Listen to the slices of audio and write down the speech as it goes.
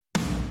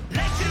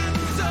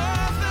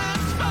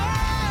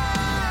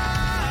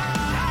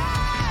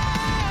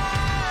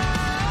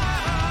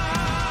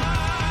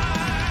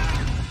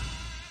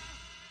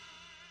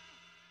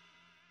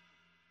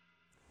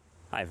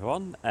Hi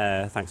everyone,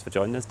 thanks for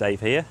joining us, Dave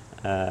here.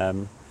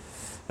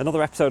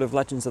 Another episode of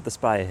Legends of the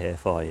Spire here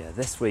for you,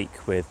 this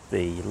week with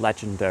the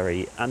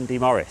legendary Andy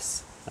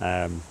Morris.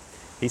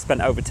 He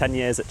spent over 10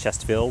 years at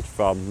Chesterfield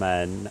from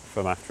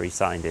after he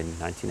signed in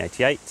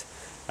 1988.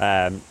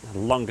 A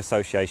long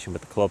association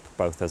with the club,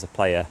 both as a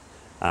player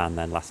and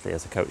then lastly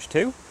as a coach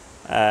too.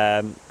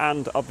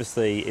 And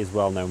obviously is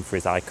well known for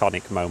his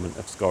iconic moment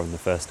of scoring the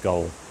first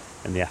goal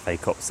in the FA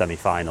Cup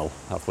semi-final,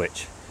 of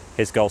which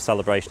his goal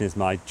celebration is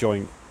my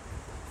joint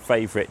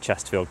favourite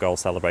Chesterfield goal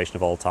celebration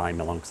of all time,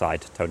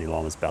 alongside Tony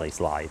Lorna's belly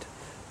slide.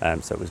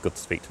 So it was good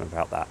to speak to him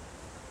about that.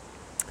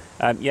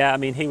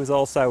 He was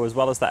also, as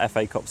well as that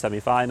FA Cup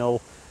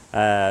semi-final,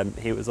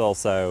 he was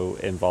also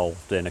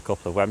involved in a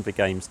couple of Wembley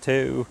games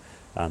too,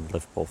 and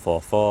Liverpool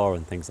 4-4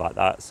 and things like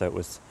that. So it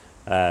was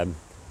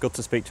good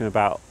to speak to him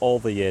about all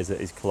the years at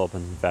his club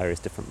and various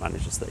different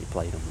managers that he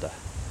played under.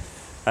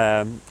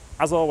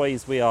 As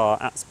always, we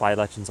are at Spire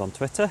Legends on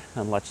Twitter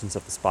and Legends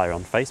of the Spire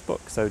on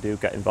Facebook, so do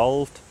get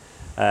involved.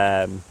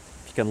 If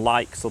you can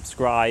like,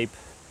 subscribe,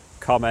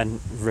 comment,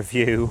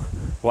 review,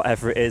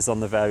 whatever it is on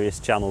the various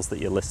channels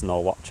that you listen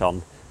or watch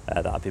on,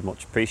 that'd be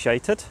much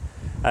appreciated.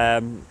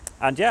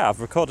 I've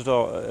recorded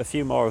a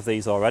few more of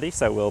these already,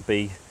 so we'll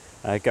be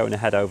going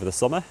ahead over the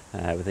summer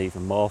with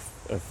even more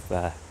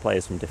of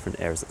players from different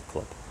eras of the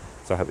club.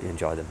 So I hope you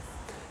enjoy them.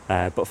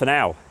 But for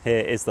now,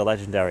 here is the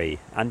legendary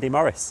Andy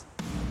Morris.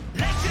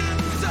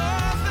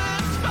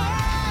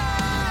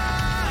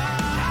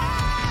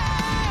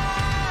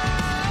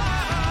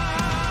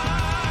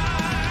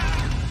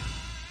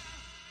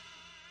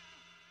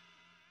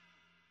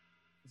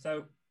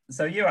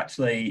 So you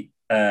actually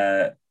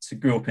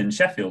grew up in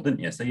Sheffield,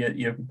 didn't you? So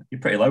you're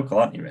pretty local,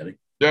 aren't you? Really?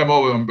 Yeah, I've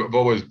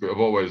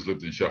always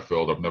lived in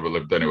Sheffield. I've never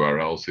lived anywhere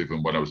else.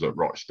 Even when I was at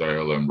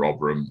Rochdale and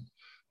Rotherham,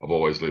 I've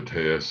always lived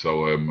here.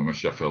 So I'm a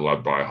Sheffield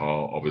lad by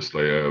heart.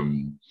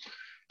 Obviously,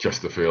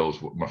 Chesterfield's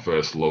my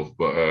first love,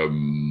 but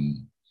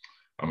I'm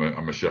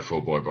a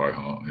Sheffield boy by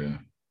heart. Yeah.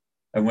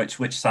 And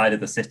which side of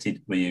the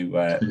city were you?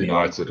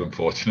 United,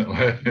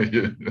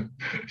 unfortunately,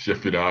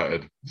 Sheffield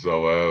United.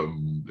 So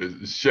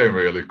it's a shame,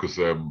 really, because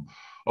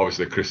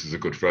obviously Chris is a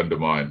good friend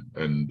of mine,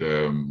 and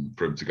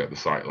for him to get the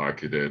sack like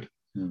he did,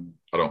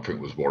 I don't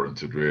think was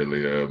warranted,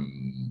 really.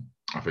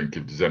 I think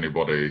if there's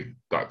anybody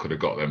that could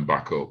have got them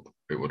back up,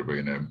 it would have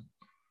been him.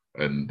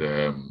 And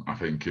I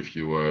think if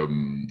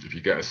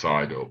you get a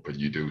side up and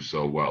you do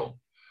so well,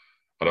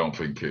 I don't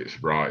think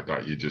it's right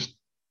that you just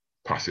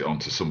pass it on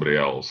to somebody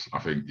else. I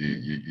think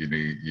you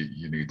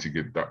need to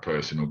give that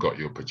person who got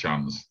you up a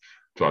chance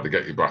to either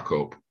get you back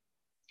up.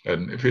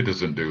 And if he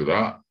doesn't do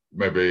that,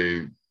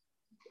 maybe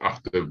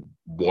after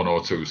 1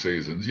 or 2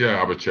 seasons,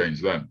 have a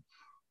change then.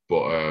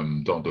 But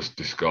don't just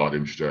discard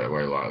him straight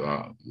away like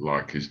that,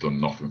 like he's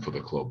done nothing for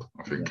the club.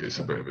 I think it's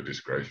a bit of a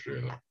disgrace,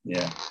 really.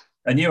 Yeah.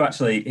 And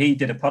he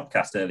did a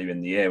podcast earlier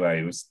in the year where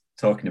he was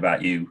talking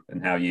about you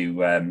and how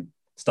you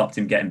stopped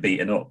him getting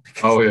beaten up.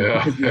 Oh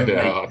yeah,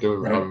 I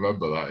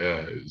remember that.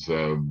 Yeah, it's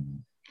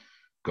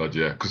God,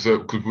 yeah, because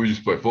we used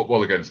to play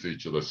football against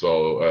each other,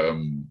 so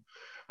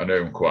I know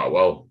him quite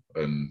well,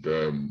 and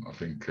I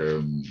think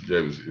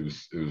it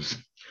was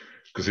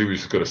because he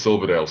used to go to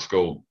Silverdale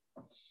School,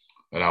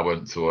 and I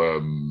went to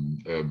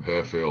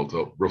Herfield,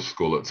 up Rough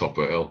School at Top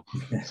of Hill,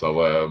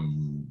 so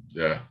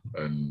they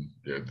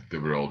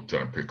were all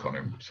trying to pick on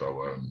him,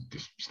 so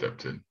just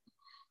stepped in.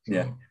 So.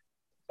 Yeah.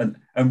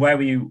 And where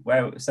were you?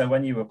 So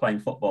when you were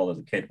playing football as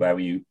a kid, where were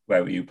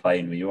you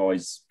playing? Were you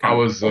always? I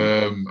was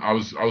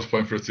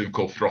playing for a team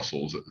called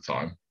Throssels at the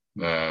time.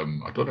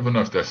 I don't even know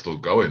if they're still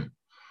going,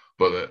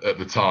 but at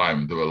the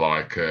time they were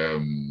like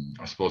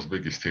I suppose the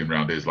biggest team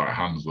around here is like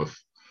Handsworth.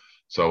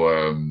 So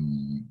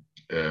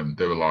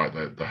they were like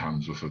the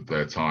Handsworth of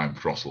their time.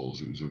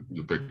 Throssels. It was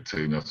a big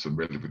team. They had some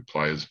really big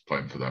players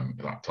playing for them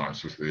at that time,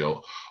 especially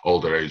the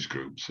older age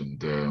groups.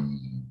 And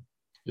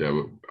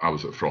I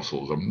was at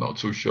Throssels. I'm not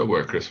too sure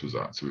where Chris was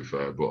at, to be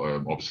fair, but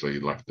obviously he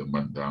left and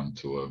went down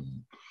to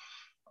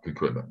I think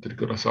did he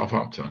go to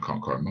Southampton? I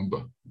can't quite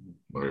remember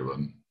where he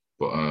went.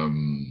 But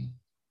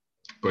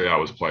I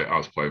was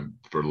playing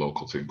for a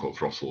local team called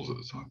Throssels at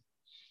the time.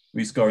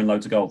 Were you scoring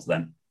loads of goals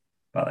then?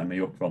 Back then, were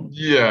you up front?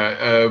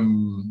 Yeah,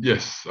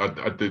 yes,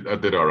 I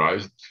did all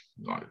right.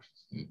 Like,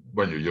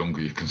 when you're younger,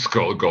 you can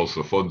score goals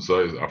for fun.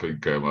 So I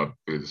think I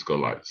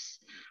scored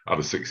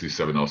either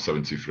 67 or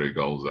 73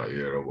 goals that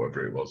year or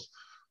whatever it was.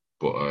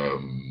 But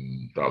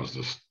that was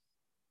just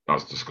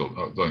only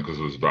because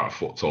I was about a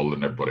foot taller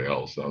than everybody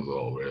else. That was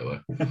all, really.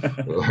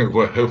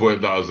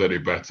 When that was any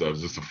better, I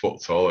was just a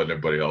foot taller than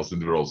everybody else,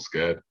 and they were all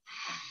scared.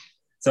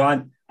 So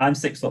I'm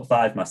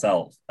 6'5"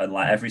 myself, and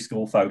like every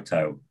school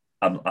photo,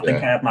 I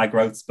think I had my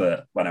growth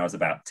spurt when I was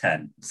about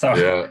 10. So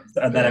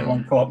and then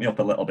everyone caught me up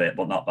a little bit,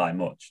 but not by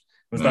much.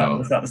 Was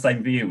that the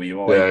same for you? Were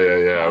you always?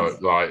 Yeah.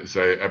 Like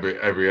say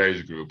every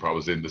age group, I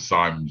was in the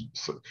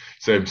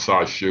same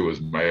size shoe as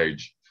my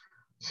age.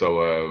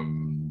 So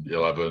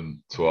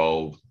 11,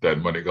 12.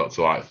 Then when it got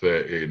to like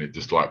 13, it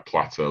just like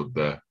plateaued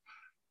there.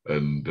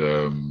 And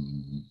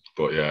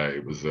But yeah,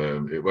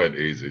 it went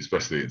easy,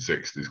 especially in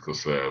 '60s,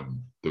 because there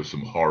was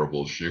some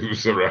horrible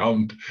shoes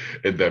around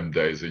in them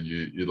days, and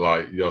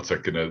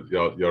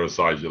you're a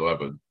size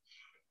 11,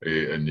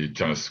 and you're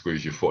trying to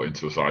squeeze your foot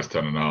into a size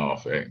 10 and a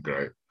half. It ain't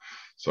great.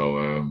 So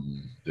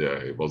yeah,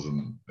 it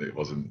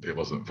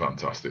wasn't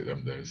fantastic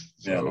them days.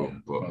 So, Yeah, no,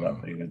 but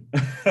well,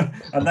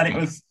 and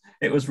then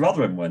it was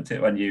Rotherham, weren't it,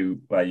 where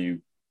you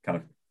kind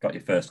of got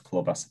your first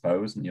club, I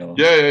suppose, and your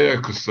yeah.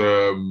 Because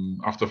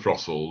after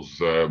Frostles,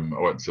 I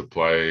went to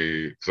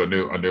play because I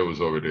knew I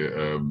was already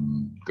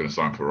going to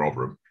sign for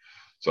Rotherham.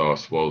 So I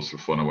suppose for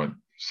fun, I went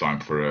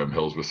signed for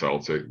Hillsborough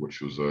Celtic,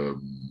 which was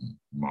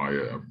my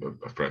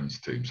a friend's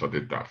team. So I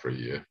did that for a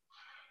year,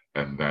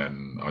 and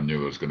then I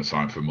knew I was going to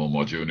sign for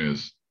Millmore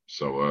Juniors.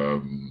 So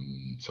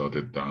I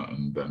did that,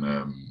 and then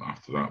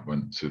after that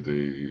went to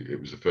it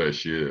was the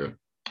first year,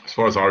 as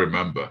far as I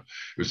remember,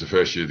 it was the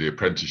first year the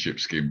apprenticeship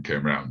scheme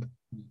came around.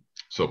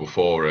 So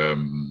before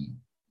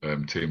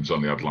teams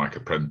only had like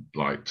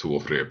 2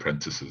 or 3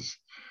 apprentices,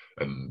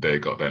 and they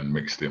got then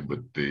mixed in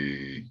with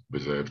the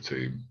reserve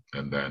team,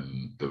 and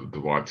then the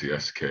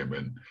YTS came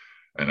in,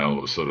 and all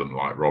of a sudden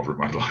like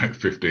Rotherham had like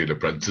 15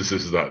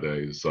 apprentices that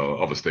day. So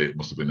obviously it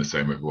must have been the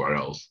same everywhere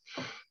else,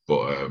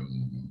 but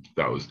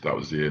that was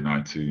the year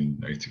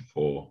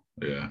 1984.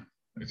 Yeah,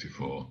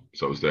 84.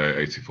 So I was there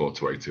 84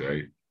 to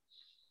 88.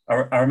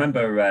 I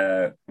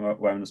remember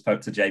when I spoke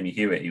to Jamie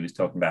Hewitt, he was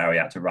talking about how he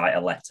had to write a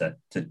letter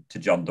to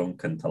John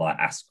Duncan to like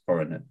ask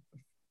for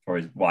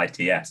his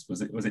YTS.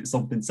 Was it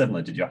something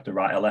similar? Did you have to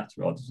write a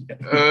letter, or did you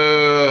get?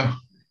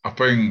 I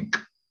think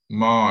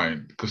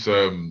mine, because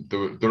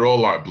they're all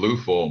like blue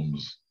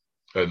forms,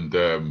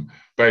 and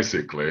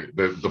basically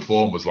the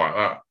form was like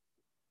that.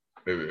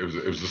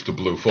 It was just a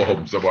blue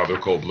form. So why they're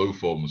called blue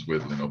forms,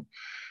 weirdly enough.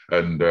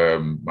 And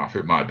I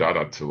think my dad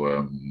had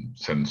to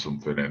send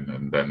something in,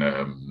 and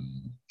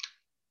then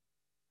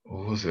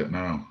what was it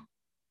now?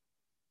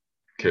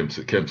 Came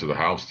to the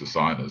house to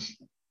sign us,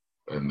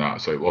 and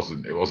that. So it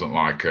wasn't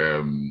like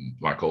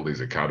all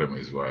these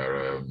academies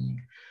where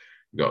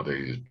you got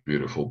these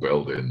beautiful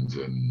buildings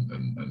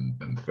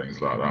and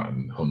things like that,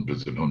 and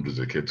hundreds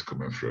of kids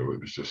coming through.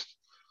 It was just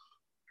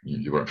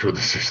you went through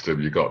the system.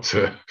 You got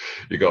to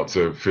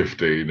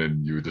 15,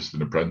 and you were just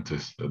an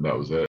apprentice, and that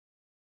was it.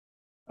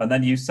 And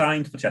then you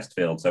signed for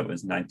Chesterfield, so it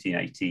was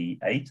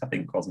 1988, I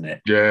think, wasn't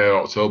it? Yeah,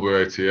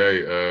 October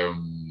 '88.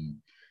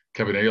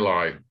 Kevin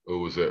Eli, who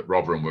was at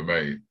Rotherham with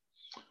me,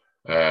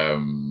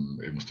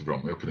 he must have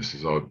brought me up and he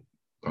says, "Oh,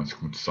 I'm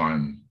coming to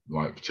sign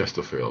like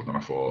Chesterfield," and I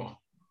thought,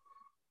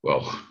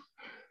 well,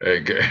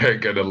 ain't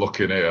getting a look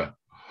in here,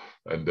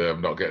 and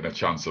not getting a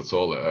chance at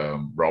all at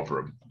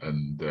Rotherham,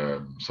 and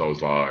so I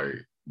was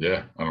like,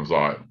 yeah, and I was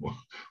like,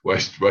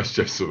 where's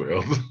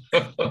Chesterfield?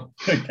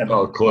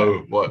 Not a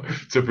clue. What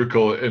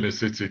typical inner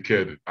city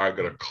kid? I ain't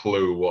got a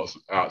clue what's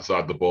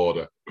outside the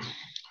border.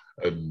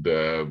 And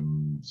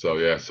so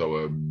I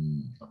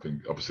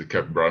think obviously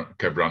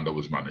Kev Randall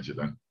was manager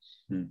then,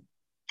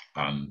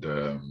 and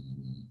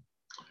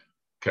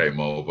came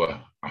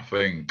over. I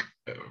think,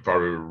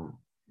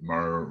 my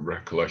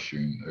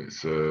recollection,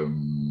 it's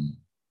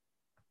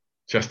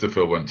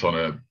Chesterfield went on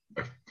a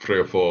 3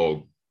 or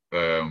 4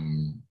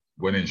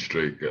 winning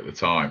streak at the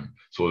time,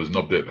 so there's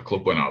nobody at the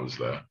club when I was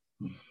there,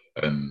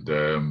 and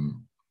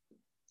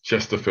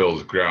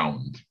Chesterfield's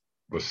ground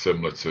was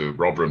similar to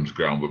Rotherham's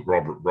ground, but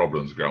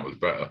Rotherham's ground was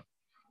better.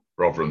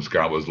 Rotherham's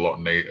ground was a lot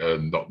neater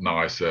and not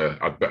nicer,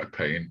 had better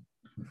paint.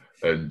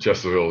 And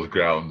Chesterfield's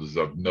grounds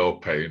have no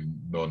paint,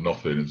 no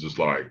nothing. It's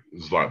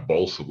like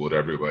balsa wood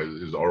everywhere.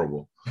 It was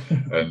horrible.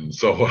 And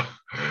so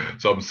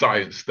I'm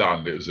sat in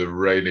stand. It was a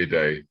rainy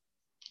day,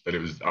 and it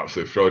was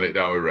absolutely throwing it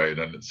down with rain.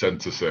 And at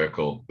centre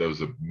circle, there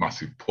was a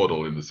massive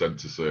puddle in the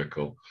centre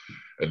circle,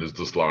 and there's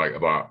just like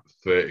about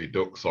 30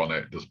 ducks on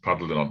it, just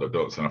paddling on the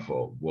ducks. And I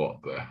thought,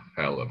 what the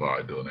hell have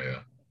I done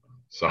here?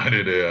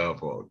 Signing here. I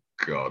thought,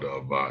 God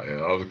almighty.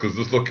 I was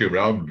just looking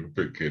around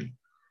thinking,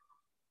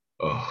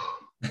 oh,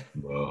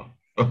 no.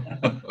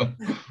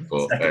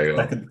 But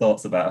second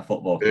thoughts about a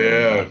football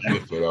career. Yeah,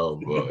 flipping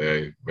out. But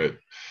hey,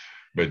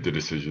 made the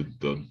decision,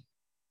 done.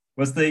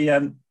 Was the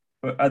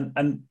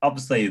and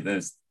obviously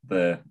there's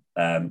the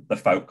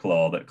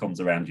folklore that comes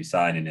around you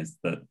signing is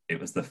that it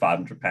was the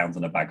 £500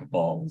 and a bag of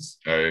balls.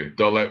 Hey,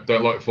 don't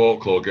let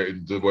folklore get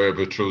in the way of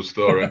a true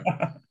story.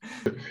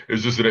 It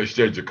was just an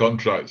exchange of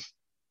contracts.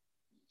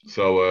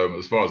 So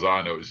as far as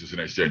I know, it's just an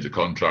exchange of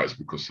contracts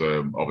because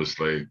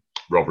obviously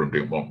Rotherham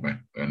didn't want me,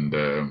 and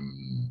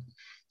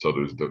so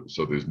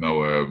there's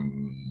no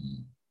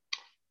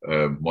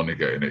money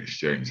getting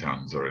exchanged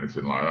hands or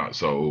anything like that.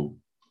 So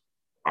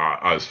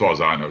as far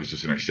as I know, it's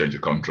just an exchange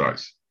of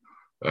contracts.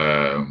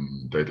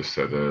 They just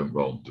said,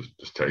 well,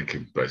 just take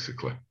him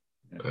basically,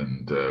 yeah.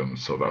 And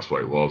so that's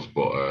what it was.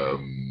 But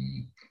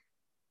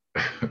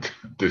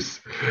the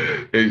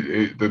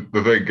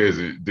thing is,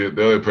 the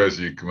only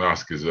person you can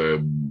ask is, I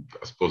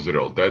suppose they're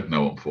all dead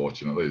now,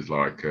 unfortunately. It's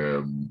like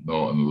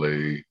Norton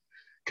Lee,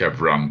 Kev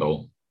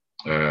Randall,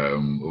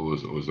 who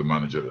was the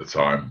manager at the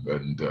time,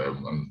 and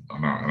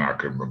I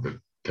can remember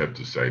Kev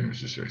was saying it was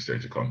just an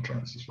exchange of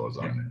contracts as far as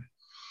I knew.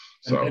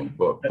 So, And,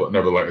 but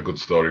never let a good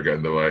story get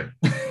in the way.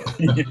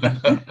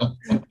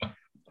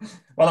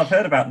 Well, I've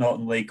heard about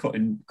Norton Lee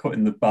cutting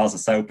the bars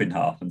of soap in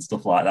half and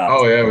stuff like that.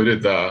 Oh yeah, we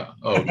did that.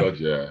 Oh god,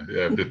 yeah,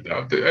 we did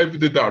that. We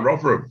did that at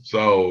Rotherham.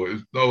 So it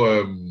was no,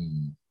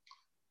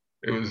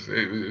 it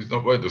was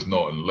not where there's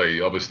Norton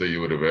Lee. Obviously,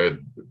 you would have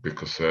heard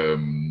because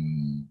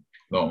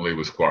Norton Lee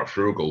was quite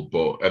frugal,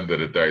 but end of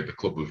the day, the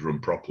club was run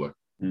properly.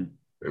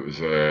 It was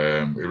he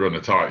run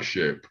a tight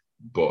ship,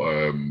 but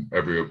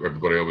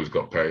everybody always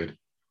got paid.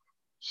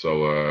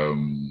 So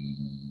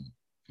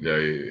yeah,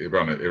 he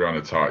ran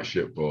a tight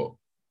ship, but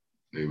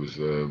it was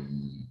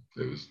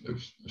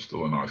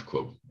still a nice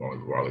club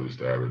while he was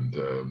there, and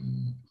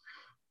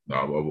no,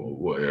 I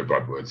won't hear a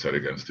bad word said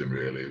against him.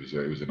 Really, he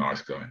was a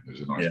nice guy. He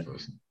was a nice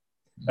person.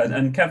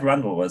 And Kev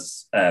Randall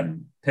was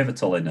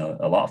pivotal in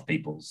a lot of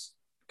people's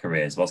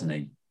careers, wasn't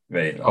he?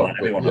 Really,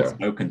 everyone I've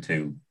spoken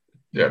to,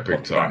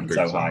 big time,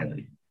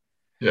 highly.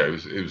 Yeah, it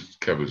was.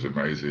 Kev was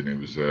amazing. He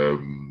was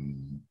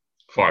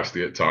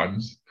feisty at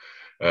times.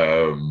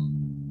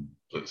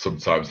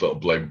 Sometimes little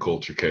blame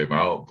culture came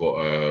out,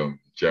 but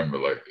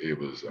generally he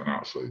was an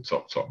absolute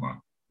top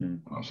man,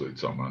 absolute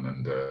top man,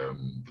 and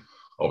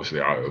obviously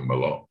I owe him a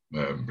lot,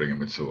 bringing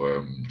me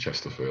to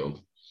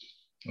Chesterfield,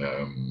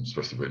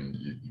 especially when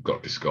you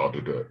got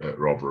discarded at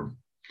Rotherham,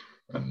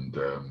 and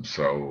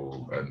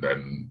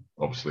then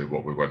obviously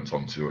what we went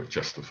on to at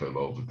Chesterfield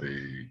over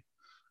the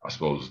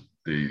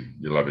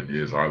 11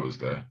 years I was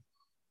there.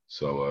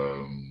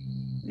 So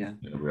we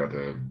had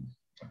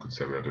I could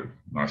say we had a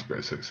nice bit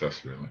of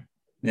success, really.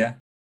 Yeah.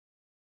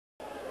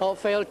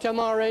 Outfield to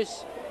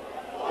Morris.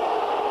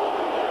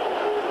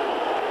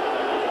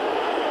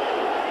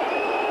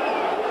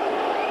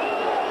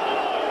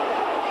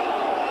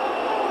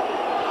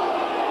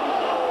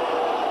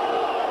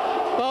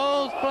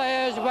 Both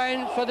players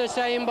went for the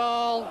same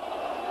ball.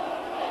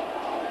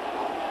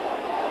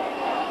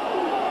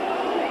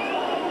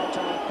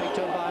 Picked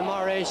up by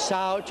Morris,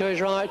 out to his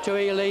right to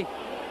Ely.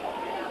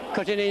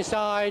 Cutting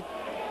inside.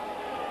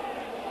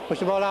 Push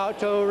the ball out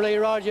to Lee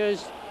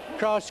Rogers.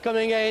 Cross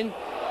coming in.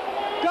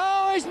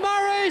 Go, it's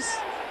Morris!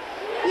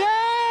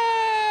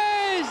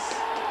 Yes!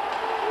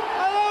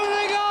 A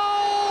lovely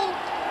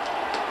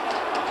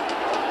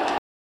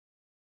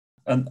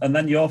goal! And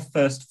then your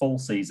first full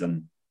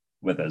season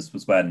with us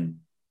was when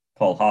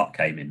Paul Hart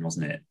came in,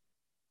 wasn't it?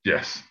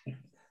 Yes.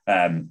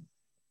 And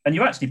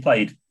you actually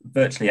played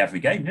virtually every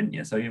game, didn't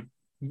you? So you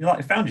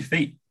found your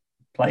feet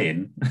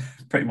playing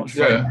pretty much.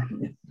 Yeah.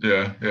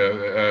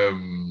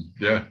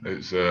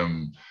 It's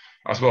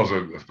I suppose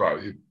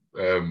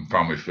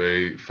found my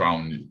feet,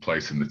 found your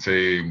place in the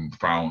team,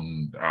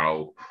 found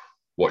out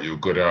what you were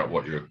good at,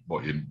 what you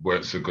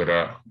weren't so good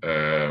at,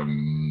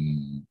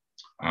 and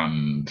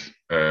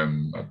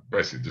I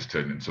basically just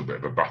turned into a bit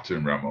of a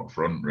battering ram up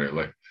front,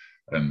 really.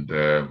 And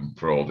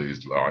for all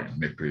these like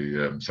nippy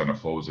centre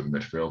forwards and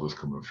midfielders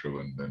coming through,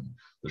 and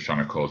they're trying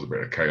to cause a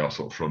bit of chaos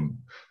up front.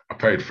 I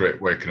paid for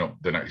it waking up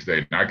the next day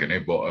in agony,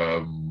 but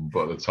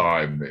at the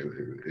time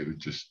it was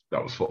just,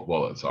 that was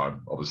football at the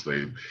time.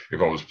 Obviously,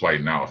 if I was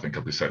playing now, I think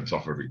I'd be sent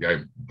off every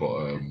game.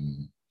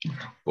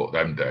 But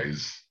them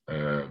days,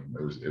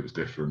 it was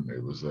different.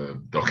 It was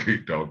dog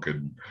eat dog,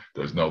 and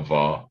there was no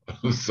VAR,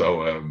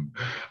 so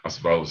I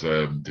suppose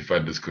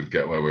defenders could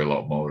get away with a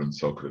lot more, and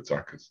so could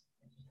attackers.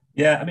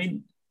 Yeah, I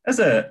mean, as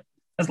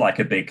like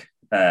a big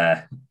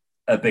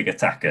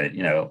attacker,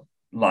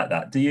 like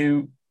that, do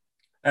you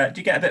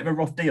get a bit of a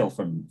rough deal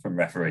from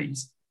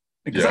referees?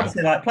 Because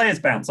obviously, like, players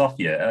bounce off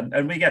you,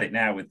 and we get it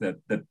now with the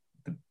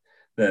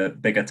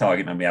bigger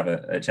target man we have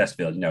at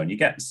Chesterfield, and you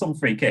get some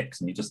free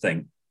kicks, and you just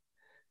think,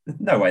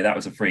 no way, that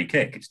was a free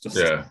kick. It's just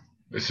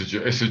it's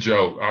a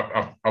joke.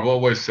 I've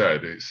always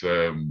said it's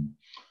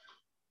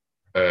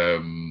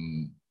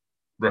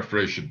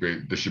referees should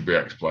be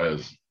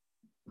ex-players,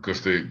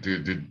 because they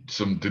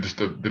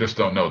just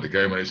don't know the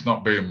game, and it's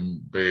not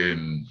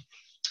being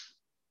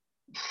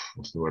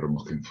what's the word I'm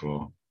looking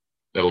for,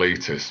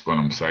 elitist when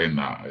I'm saying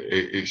that.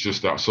 It's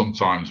just that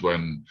sometimes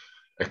when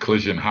a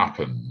collision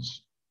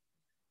happens,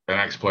 an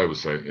ex-player will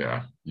say,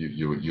 "Yeah,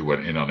 you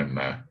went in on him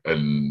there,"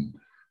 and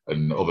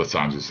other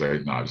times they say,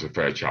 "No, it was a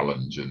fair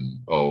challenge," and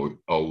oh,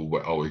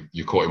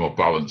 you caught him off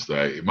balance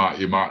there. You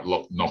might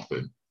look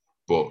nothing,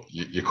 but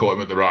you caught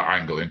him at the right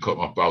angle and cut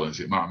him off balance.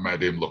 It might have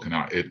made him looking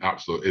at an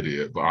absolute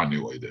idiot, but I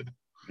knew what he did.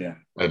 Yeah,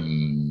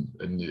 and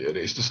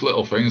it's just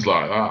little things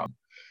like that.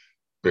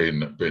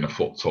 Being a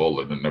foot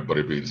taller and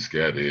everybody being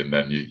scaredy, and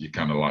then you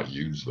kind of like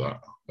use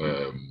that.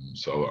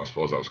 So I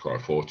suppose I was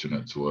quite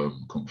fortunate to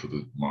come for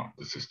the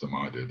system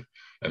I did,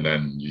 and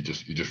then you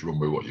just run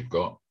with what you've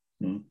got.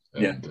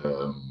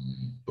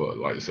 But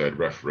like you said,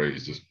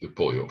 referees they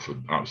pull you up for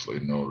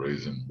absolutely no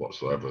reason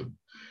whatsoever.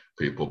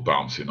 People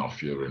bouncing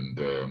off you, and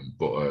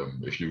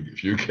if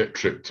you get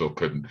tripped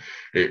up and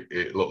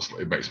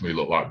it makes me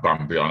look like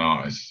Bambi on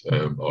ice,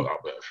 or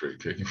that bit of free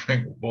kick, you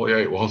think, well, yeah,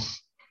 it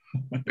was.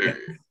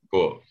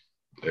 But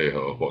hey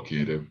ho, what can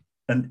you do?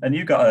 And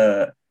you got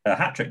a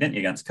hat trick, didn't you,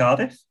 against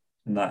Cardiff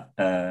in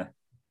that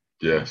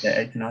Yes. The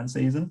 89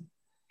 season.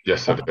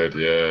 Yes, I did.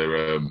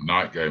 Yeah,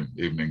 night game,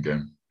 evening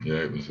game. Yeah,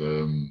 it was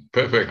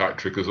perfect hat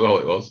trick as well.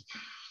 It was.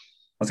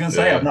 I was going to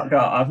say I've not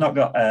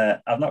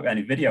got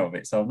any video of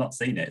it, so I've not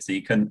seen it. So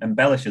you can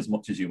embellish as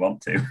much as you want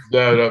to.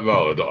 No,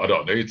 well, I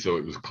don't need to.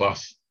 It was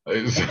class.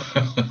 It was.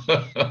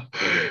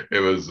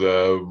 It was.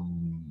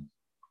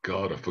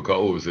 God, I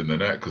forgot who was in the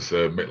net because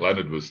Mick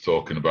Leonard was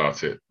talking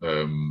about it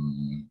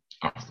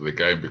after the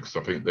game because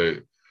I think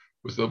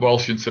was the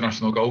Welsh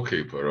international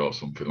goalkeeper or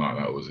something like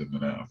that was in the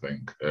net. I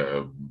think.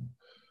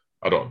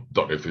 I don't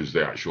know if it was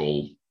the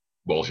actual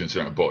Welsh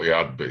international, but he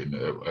had been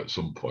at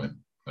some point,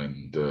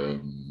 and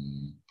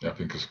I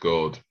think he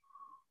scored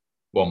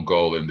 1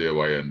 goal in the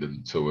away end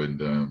and 2 in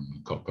the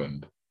cup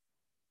end,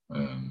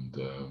 and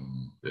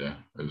it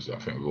was. I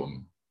think we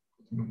won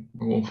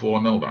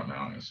 4-0 that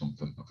night or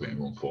something. I think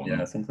we won 4-0.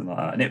 Yeah, something like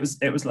that. And it was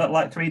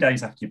like 3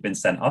 days after you'd been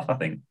sent off, I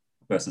think,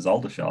 versus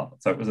Aldershot.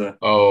 So it was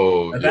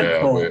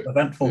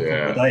eventful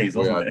couple of days,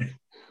 wasn't it?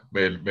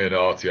 Me and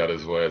Artie had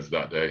his words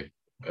that day,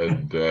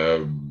 and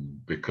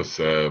because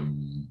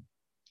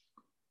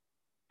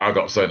I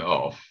got sent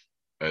off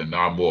and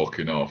I'm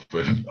walking off,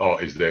 and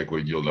Artie's there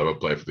going, "You'll never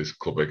play for this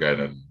club again."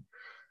 And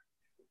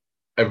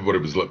everybody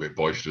was a little bit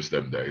boisterous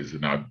them days,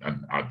 and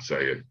I'd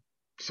say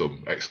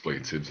some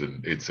expletives,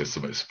 and he'd say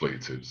some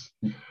expletives,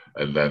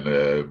 and then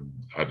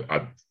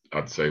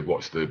I'd say,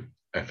 "Watch the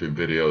effing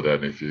video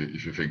then if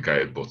you think I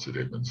had butted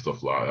him," and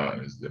stuff like that.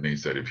 And he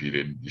said, "If you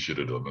didn't, you should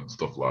have done," and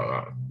stuff like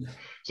that. And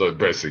so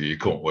basically, you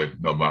couldn't win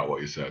no matter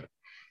what you said.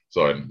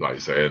 So, and like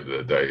you say, at the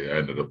end of the day, I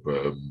ended up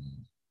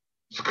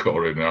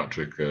scoring a hat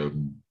trick a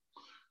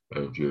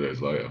few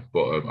days later.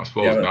 But I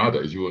suppose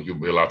nowadays you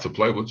wouldn't be allowed to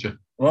play, would you?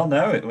 Well,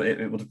 no, it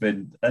would have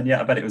been, and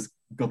yeah, I bet it was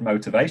good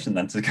motivation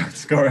then to go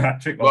score a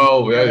hat trick.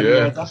 Well,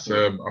 yeah. I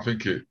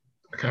think I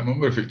can't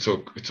remember if it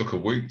took a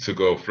week to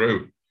go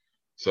through.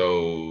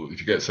 So if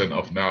you get sent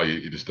off now,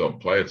 you just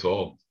don't play at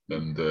all.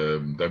 And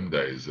them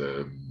days,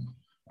 I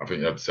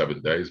think you had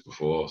 7 days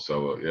before.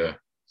 So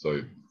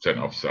so sent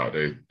off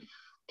Saturday,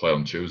 play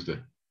on Tuesday.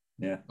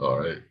 Yeah. All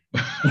right.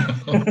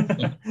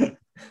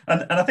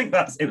 and I think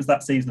it was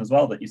that season as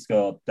well that you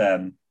scored,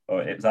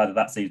 or it was either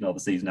that season or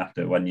the season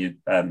after when you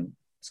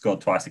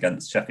scored twice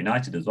against Sheffield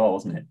United as well,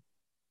 wasn't it?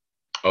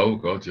 Oh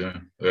God, yeah.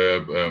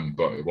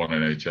 But one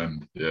in each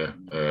end, yeah.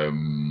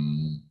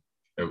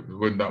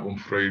 Wasn't that one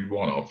 3-1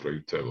 or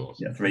 3-2?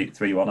 Yeah,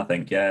 3-1, I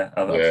think. Yeah.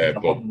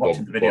 I'm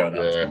watching the video.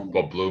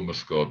 Bob Bloomer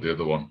scored the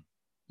other one.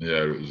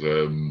 Yeah, it was.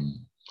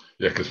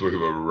 Because we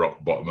were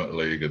rock bottom at the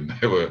league, and I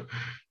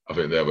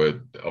think they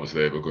were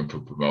going for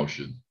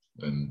promotion,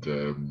 and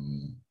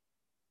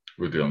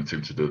we're the only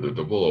team to do the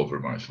double over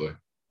them actually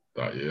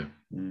that year.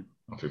 Mm.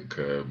 I think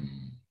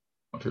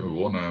we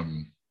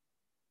won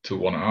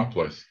 2-1 at our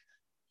place.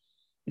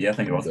 Yeah, I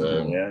think it was.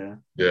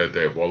 Yeah,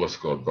 Dave Wallace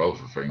scored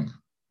both. I think,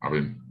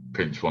 having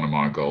pinched one of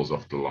my goals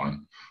off the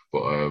line,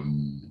 but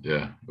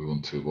we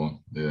won 2-1.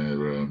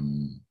 Yeah,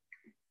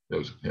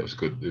 it was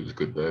good. It was a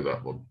good day,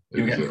 that one.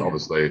 It was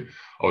obviously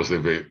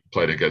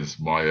playing against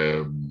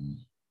my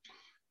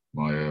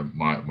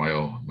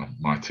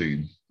my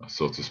team,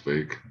 so to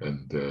speak,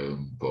 and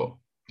but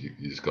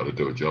you just got to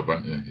do a job,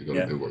 haven't you? You got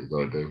to do what you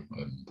got to do.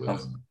 And I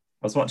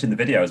was watching the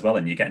video as well,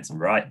 and you're getting some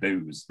right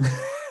boos.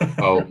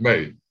 Oh,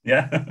 me?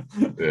 Yeah.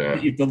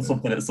 You've done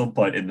something at some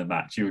point in the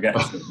match. You were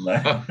getting something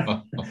there.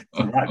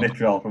 Some right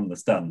vitriol from the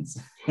stands.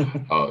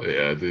 Oh,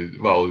 yeah. I'd be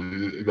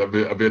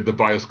the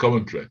biased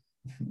commentary.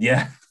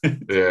 Yeah.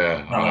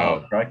 Yeah, I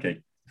know.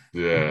 Crikey.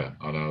 Yeah,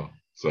 I know.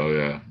 So,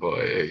 yeah.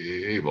 But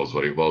it was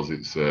what it was.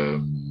 It's... I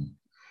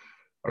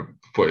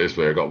put it this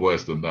way, I got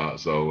worse than that.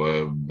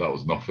 So that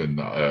was nothing,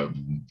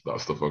 that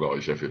stuff I got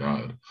at Sheffield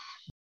United.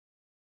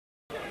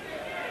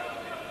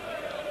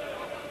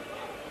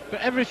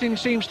 But everything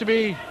seems to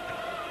be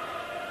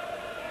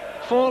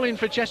falling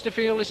for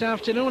Chesterfield this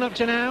afternoon up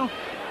to now.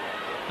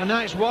 And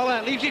now it's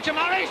Waller, leaves it to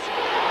Morris,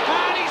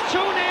 and it's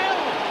 2-0.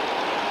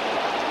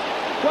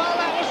 Well,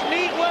 that was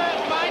neat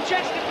work by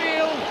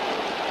Chesterfield.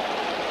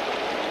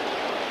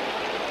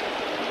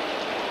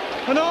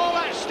 And all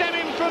that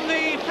stemming from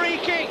the free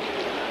kick,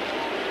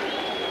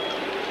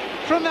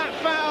 from that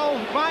foul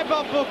by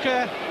Bob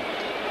Booker.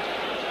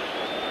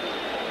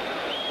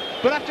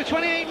 But after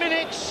 28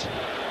 minutes,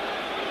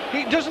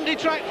 it doesn't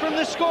detract from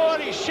the score.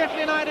 It's Sheffield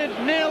United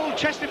 0,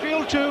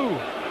 Chesterfield 2.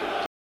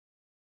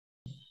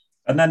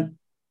 And then,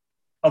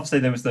 obviously,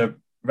 there was the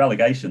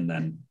relegation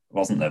then,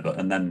 wasn't there?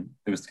 And then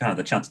there was kind of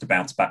the chance to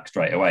bounce back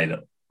straight away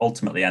that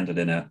ultimately ended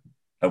in a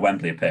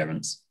Wembley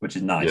appearance, which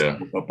is nice,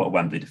 but a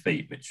Wembley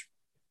defeat, which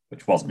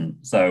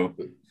wasn't. So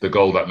the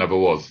goal that never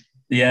was.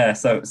 Yeah.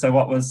 So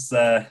what was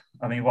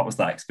what was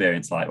that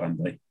experience like,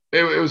 Wembley?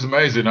 It was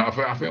amazing. I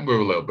think we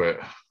were a little bit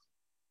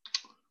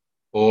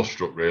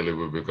awestruck, really,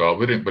 with regard.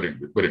 We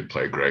didn't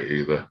play great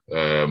either,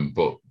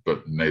 but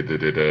neither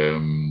did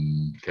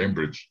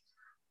Cambridge.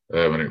 I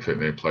didn't think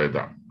they played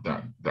that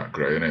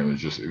great, and it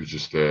was just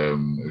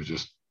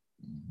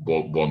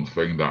one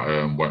thing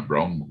that went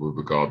wrong with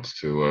regards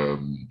to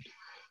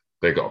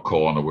they got a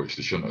corner which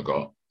they shouldn't have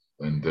got,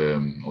 and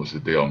obviously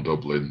Dion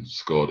Dublin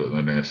scored at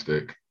the near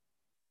stick,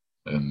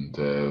 and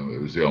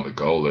it was the only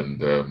goal.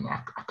 And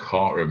I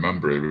can't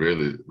remember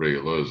it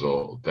really was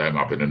or them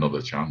having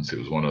another chance. It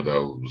was one of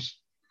those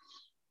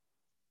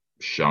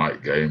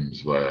shite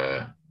games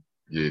where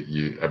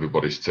you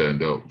everybody's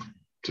turned up.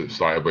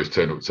 It's like everybody's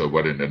turned up to a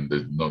wedding and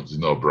there's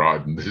no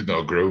bride and there's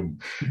no groom.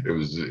 It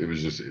was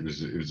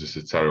just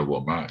a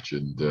terrible match,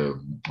 and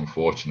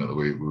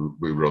unfortunately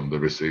we were on the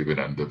receiving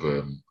end of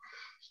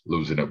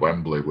losing at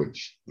Wembley,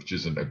 which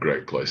isn't a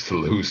great place to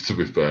lose. To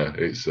be fair,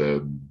 it's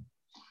a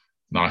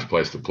nice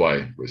place to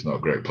play, but it's not a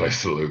great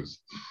place to lose.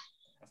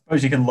 I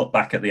suppose you can look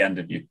back at the end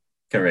of your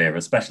career,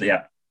 especially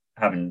at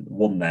having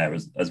won there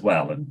as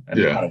well, and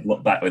kind of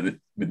look back with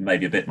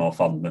maybe a bit more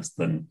fondness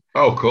than.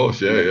 Oh, of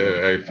course, yeah,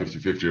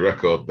 50-50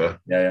 record there.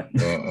 Yeah.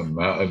 And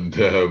that, and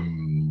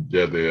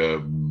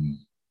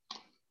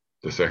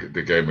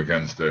the game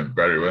against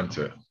Bury, went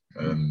it,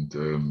 and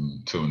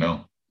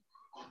 2-0.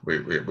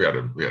 We had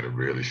a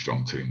really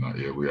strong team that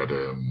year. We had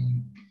a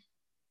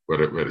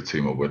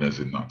team of winners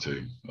in that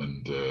team,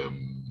 and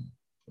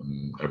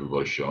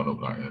everybody showing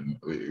up like, and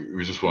it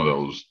was just one of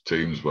those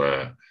teams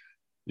where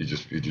you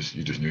just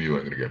knew you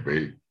weren't going to get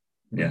beat.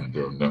 Yeah. And,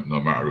 no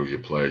matter who you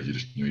played, you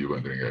just knew you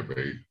weren't going to get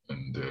beat,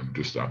 and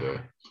just had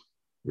a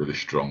really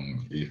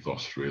strong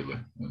ethos, really,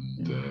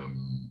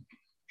 and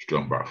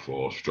strong back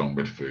four, strong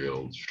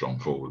midfield, strong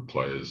forward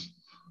players,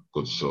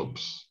 good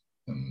subs,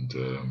 and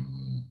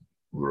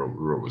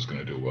we're always going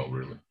to do well,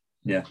 really.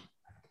 Yeah.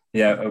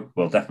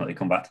 We'll definitely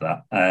come back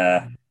to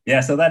that.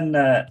 So then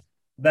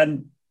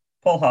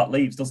Paul Hart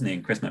leaves, doesn't he?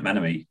 And Chris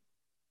McMenemy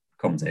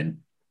comes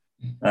in.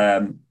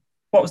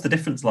 What was the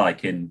difference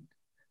like in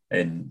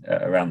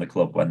around the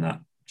club when that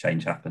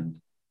change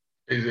happened?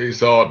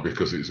 It's hard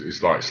because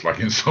it's like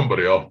slagging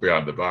somebody off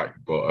behind the back,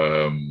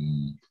 but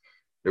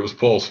it was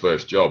Paul's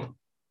first job,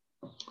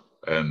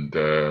 and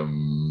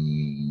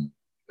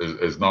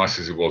as nice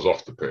as it was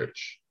off the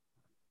pitch,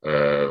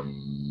 I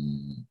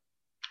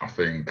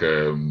think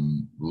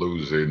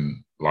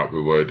losing like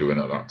we were doing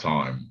at that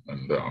time,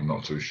 and I'm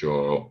not too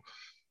sure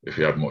if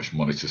he had much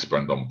money to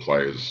spend on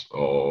players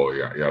or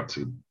he had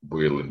to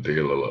wheel and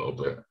deal a little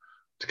bit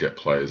to get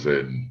players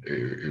in.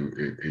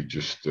 He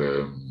just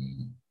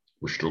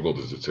we struggled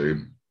as a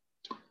team,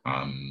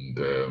 and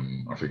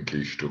I think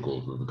he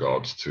struggled with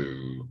regards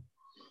to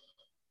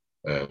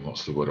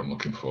what's the word I'm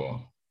looking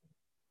for,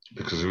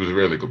 because he was a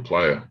really good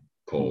player,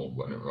 Paul,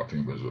 when I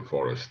think it was at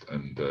Forest,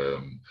 and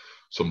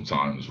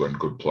sometimes when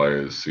good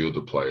players see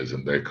other players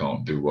and they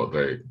can't do what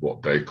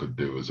they could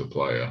do as a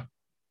player,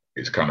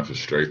 it's kind of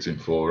frustrating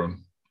for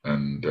them.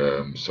 And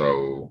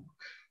so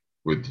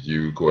with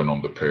you going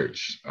on the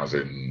pitch, as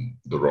in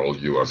the role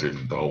you, as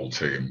in the whole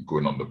team,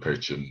 going on the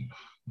pitch and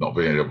not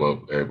being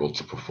able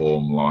to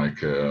perform like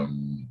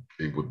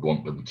he would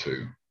want them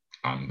to,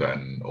 and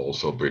then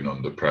also being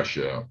under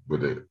pressure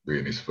with it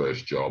being his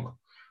first job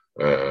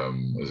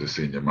as a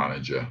senior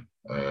manager,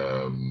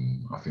 I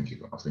think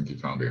he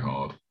found it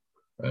hard,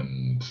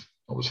 and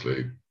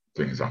obviously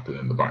things happen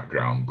in the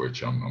background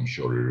which I'm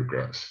sure he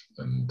regrets,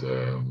 and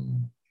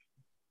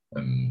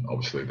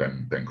obviously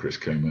then Chris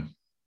came in.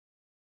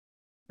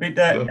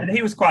 And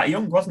he was quite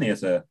young, wasn't he,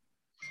 as a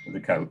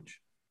coach?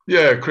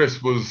 Yeah,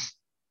 Chris was.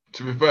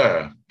 To be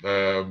fair, I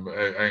ain't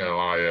gonna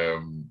lie.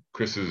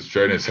 Chris's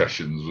training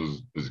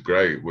sessions was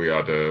great. We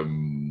had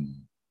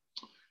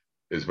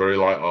it's very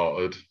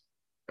light-hearted.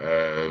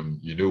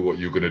 You knew what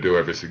you were going to do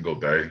every single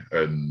day,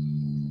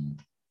 and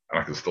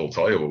I can still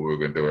tell you what we were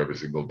going to do every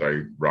single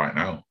day right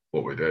now.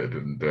 What we did,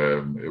 and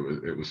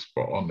it was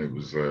spot on. It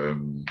was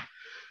we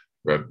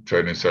had a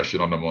training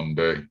session on a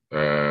Monday,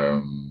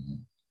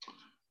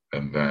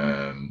 and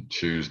then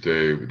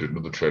Tuesday we did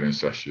another training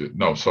session.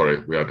 No, sorry,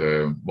 we had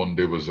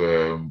Monday was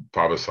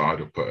five-a-side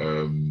up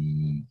at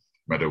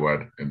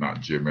Meadowhead in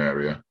that gym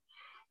area.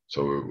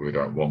 So we'd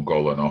have one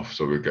goal and off,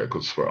 so we'd get a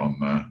good sweat on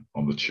there.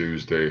 On the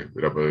Tuesday,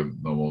 we'd have a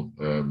normal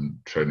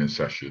training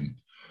session,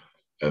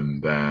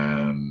 and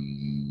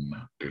then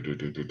we'd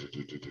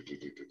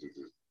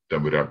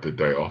have the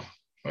day off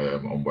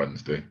on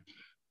Wednesday.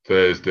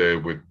 Thursday,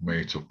 we'd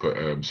meet up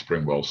at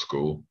Springwell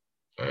School,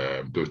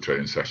 do a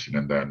training session,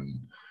 and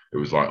then it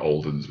was like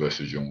old uns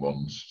versus young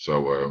ones.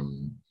 So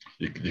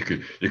you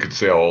could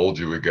see how old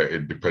you were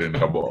getting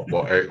depending on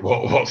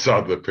what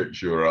side of the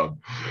pitch you were on.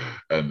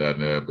 And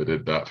then we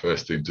did that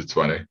first team to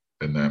 20,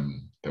 and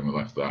then we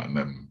left that. And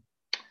then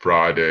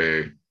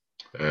Friday,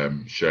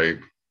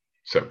 shape,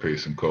 set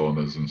piece and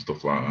corners and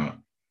stuff like that.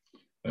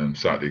 And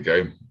Saturday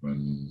game,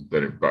 and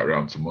then it back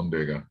around to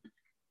Monday again.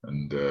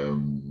 And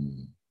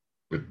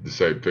with the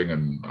same thing.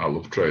 And I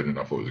love training.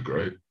 I thought it was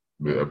great.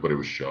 Everybody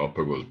was sharp.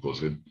 Everybody was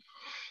buzzing.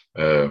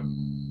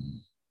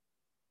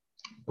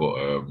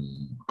 But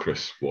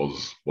Chris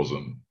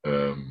wasn't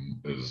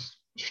as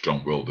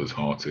strong-willed as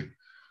Harty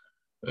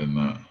in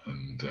that,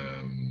 and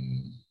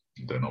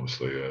then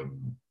obviously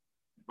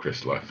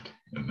Chris left,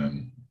 and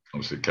then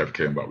obviously Kev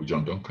came back with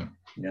John Duncan.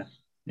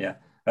 Yeah,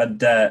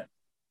 and I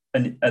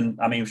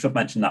mean we should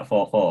mention that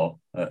 4-4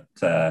 at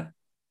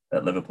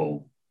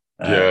Liverpool.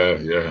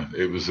 Yeah.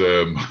 It was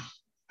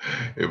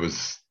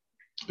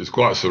it was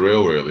quite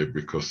surreal, really,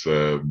 because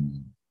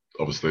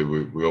obviously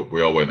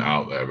we all went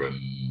out there and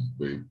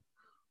we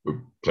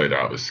played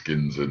out of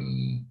skins,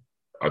 and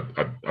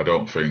I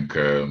don't think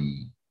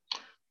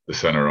the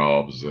centre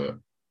halves at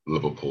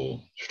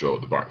Liverpool,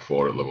 stroke the back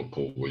four at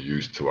Liverpool, were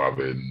used to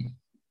having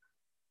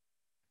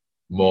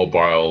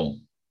mobile,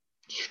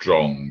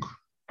 strong,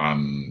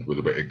 and with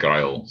a bit of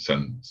guile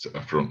sent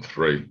a front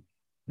three,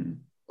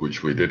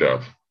 which we did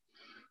have,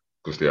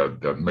 because they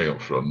had me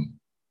up front,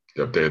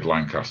 they had Dave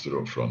Lancaster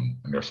up front,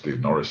 and they had Steve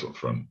Norris up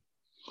front.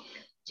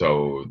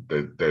 So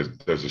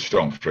there's a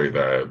strong three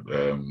there.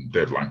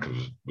 Dave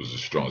Lancaster was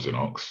as strong as an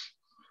ox.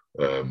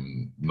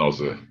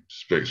 Nozza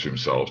speaks for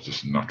himself,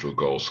 just a natural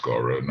goal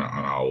scorer, and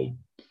I'll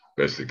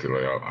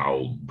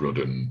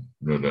run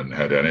and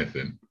head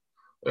anything.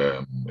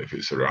 If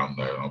it's around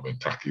there, I'll be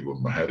tacky with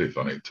my head if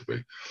I need to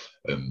be.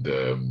 And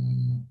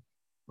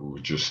we were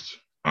just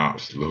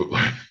absolutely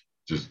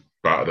just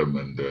battered them.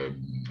 And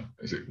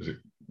was it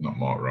not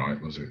Mark Wright?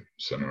 Was it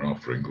centre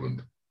half for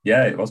England?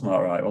 Yeah, it was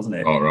Mark Wright, wasn't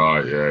it? All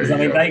right, yeah. I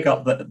mean, they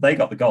got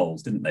the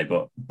goals, didn't they?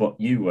 But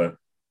you were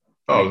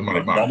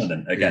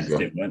dominant against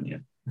him, weren't you?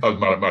 I was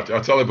mad at match.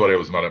 I tell everybody I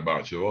was mad at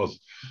match. I was.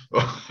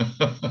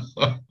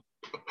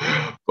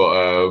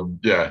 But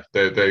yeah,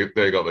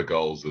 they got the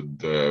goals,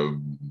 and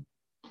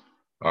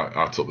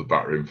I took the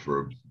battering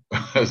for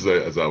them, as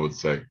I would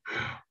say.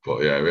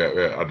 But yeah, we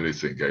had a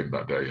decent game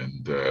that day,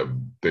 and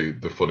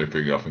the funny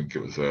thing, I think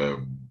it was at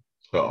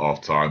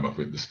half time. I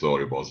think the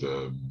story was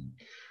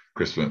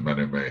Chris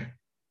McMenemy,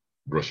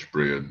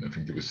 Rushbury, and I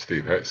think it was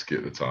Steve Hetsky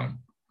at the time.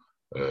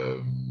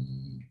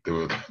 They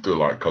were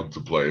like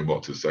contemplating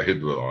what to say. They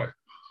were like,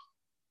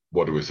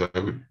 what do we say?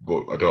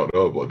 But I don't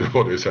know. What do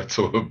we say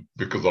to them?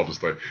 Because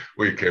obviously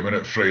we came in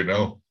at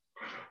 3-0,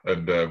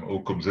 and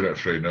who comes in at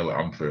 3-0 at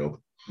Anfield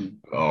at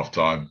half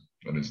time?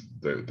 And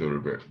they were a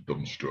bit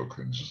dumbstruck,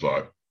 and just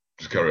like,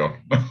 just carry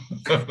on.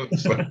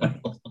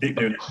 Keep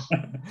doing it.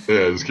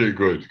 Yeah, just keep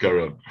going, just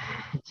carry on.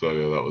 So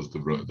yeah, that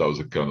was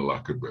a kind of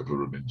like a bit of a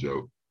running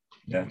joke.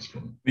 Yeah.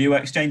 Were you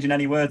exchanging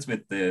any words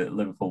with the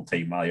Liverpool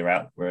team while you're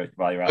out there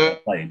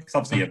playing? Because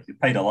obviously you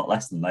paid a lot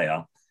less than they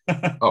are.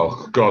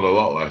 Oh God, a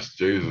lot less.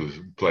 Jesus,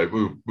 we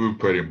were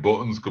paying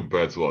buttons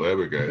compared to what they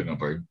were getting. I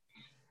think.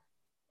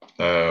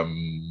 I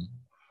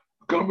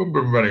can't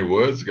remember many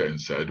words getting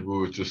said. We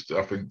were just,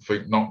 I think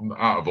not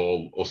out of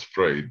all us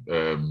three,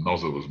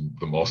 Nozza was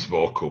the most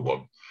vocal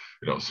one.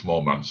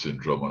 Small man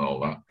syndrome and all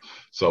that.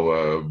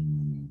 So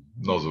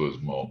Nozza was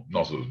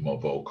more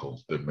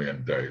vocal than me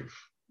and Dave.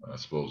 I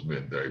suppose me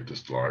and Dave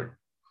just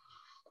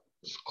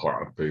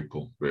clattered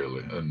people,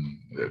 really, and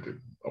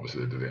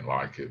obviously they didn't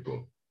like it,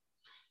 but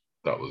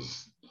that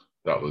was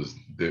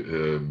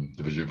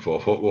Division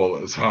 4 football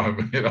at the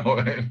time, you know what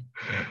I mean?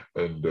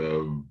 And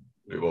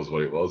it was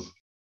what it was.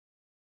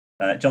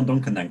 John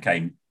Duncan then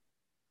came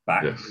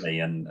back, yes.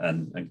 and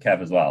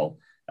Kev as well,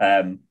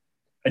 and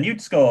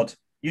you'd got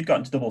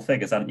into double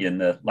figures, hadn't you, in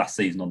the last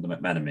season under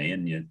McMenemy,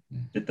 and you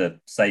did the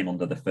same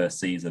under the first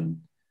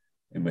season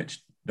in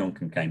which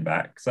Duncan came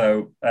back.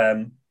 So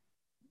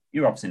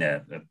you're obviously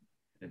in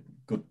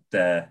a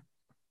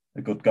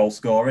good goal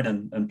scoring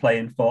and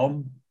playing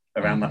form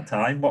around that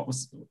time. What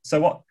was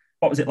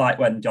it like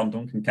when John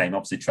Duncan came?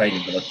 Obviously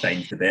training will have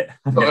changed a bit.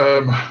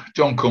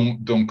 John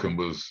Duncan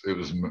was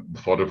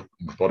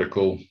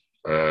methodical,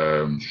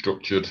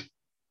 structured.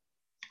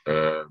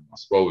 I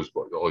suppose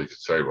what all you could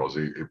say was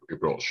he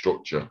brought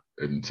structure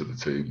into the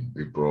team.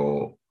 He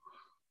brought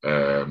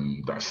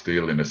that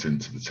steeliness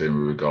into the team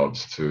with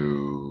regards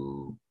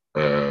to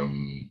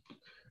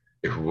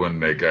if we win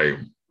their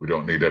game, we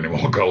don't need any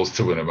more goals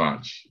to win a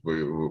match.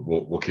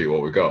 We'll keep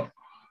what we got,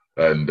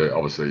 and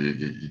obviously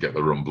you get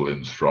the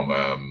rumblings from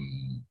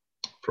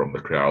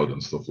the crowd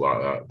and stuff like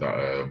that.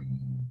 That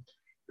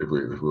if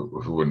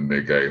we win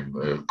their game,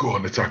 go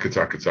on, attack,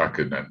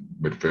 and then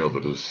midfield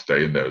are just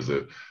staying there as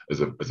a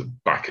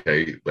back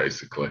eight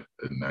basically,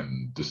 and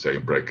then just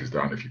saying break us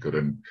down if you could.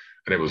 And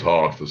it was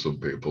hard for some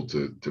people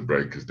to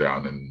break us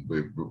down. And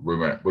we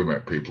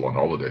met people on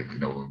holiday.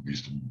 We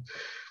used to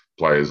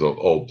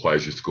all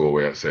players used to go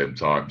away at the same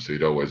time, so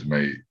you'd always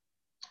meet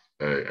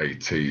a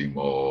team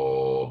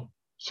or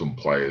some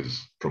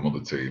players from other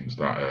teams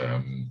that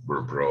were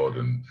abroad,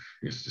 and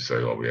used to say,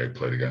 "Oh, we ain't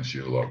played against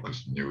you a lot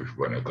because knew if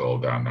we went a goal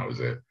down, that was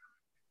it."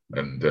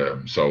 And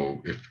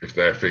so if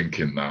they're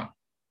thinking that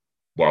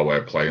while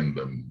we're playing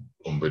them,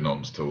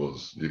 unbeknownst to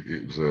us,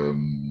 it was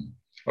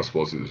I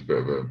suppose it was a bit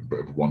of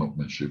a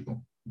one-upmanship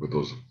with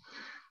us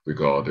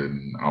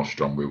regarding how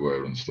strong we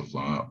were and stuff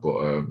like that.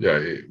 But yeah,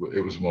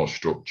 it was more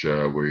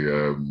structure.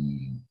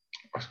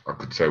 I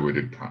could say we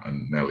did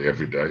pattern nearly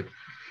every day.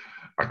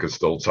 I could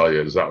still tell you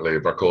exactly,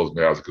 if I closed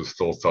my eyes, I could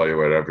still tell you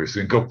where every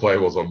single player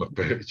was on the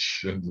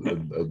pitch and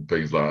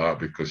things like that,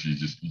 because you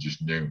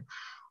just knew,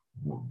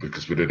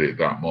 because we did it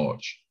that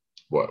much.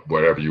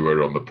 Wherever you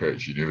were on the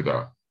pitch, you knew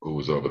that who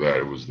was over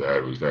there, who was there,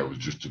 it was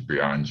just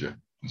behind you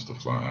and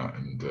stuff like that,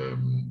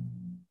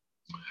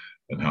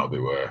 and how they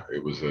were.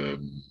 It was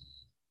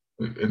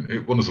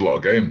it won us a lot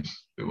of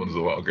games. It won us a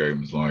lot of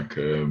games, like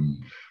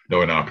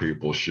knowing how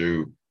people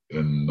shoot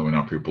and knowing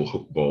how people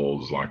hook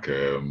balls. Like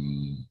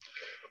when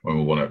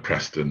we won at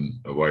Preston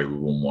away, we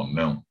won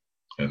 1-0,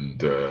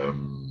 and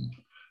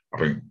I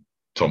think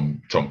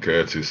Tom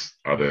Curtis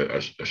had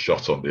a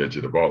shot on the edge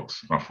of the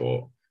box. I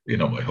thought, he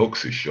normally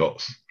hooks his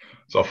shots,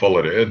 so I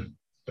followed it in,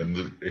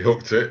 and he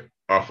hooked it.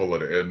 I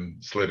followed it in,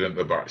 slid into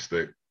the back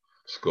stick,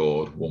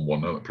 scored,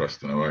 won 1-0 at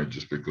Preston away,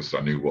 just because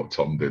I knew what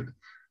Tom did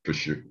for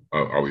shoot,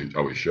 how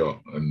he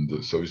shot.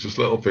 And so it's just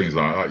little things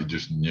like that. You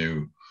just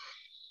knew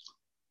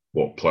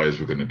what players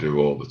were going to do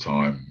all the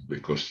time,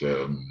 because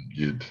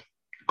you'd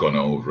gone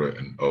over it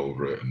and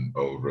over it and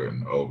over it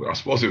and over. I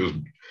suppose it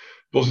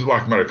was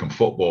like American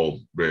football,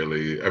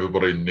 really.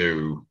 Everybody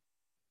knew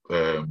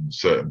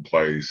certain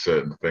plays,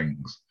 certain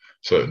things,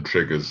 certain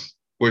triggers,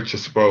 which I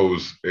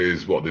suppose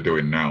is what they're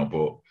doing now.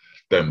 But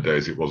them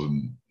days it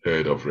wasn't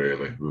heard of,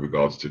 really, with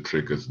regards to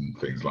triggers and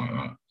things like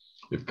that.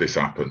 If this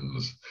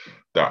happens,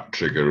 that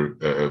trigger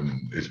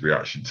is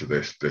reaction to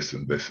this,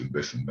 and this, and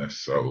this, and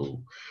this.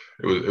 So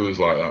it was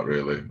like that,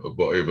 really.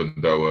 But even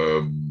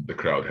though the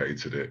crowd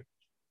hated it,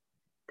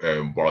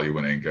 while you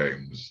were winning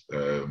games,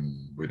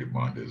 we didn't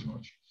mind it as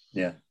much.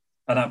 Yeah,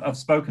 and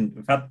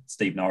we've had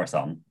Steve Norris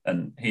on,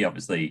 and he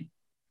obviously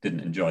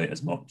didn't enjoy it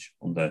as much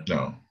under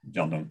John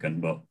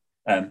Duncan. But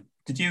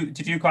did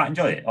you quite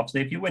enjoy it?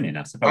 Obviously, if you're winning,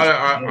 I suppose.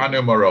 I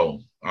knew my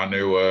role. I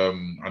knew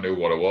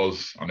what I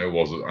was. I knew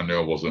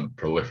I wasn't a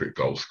prolific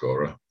goal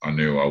scorer. I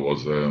knew I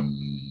was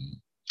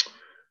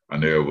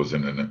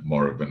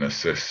more of an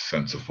assist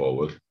centre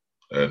forward,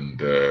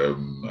 and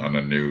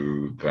I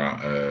knew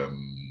that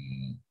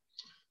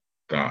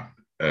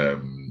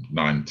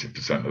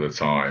 90% of the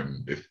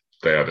time, if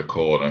they had a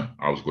corner,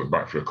 I was going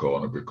back for a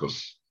corner,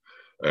 because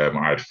I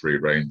had free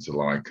rein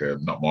to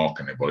not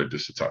mark anybody,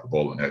 just attack the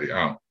ball and head it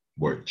out,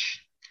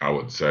 which I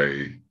would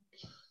say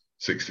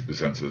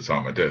 60% of the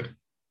time I did.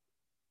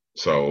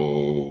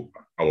 So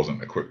I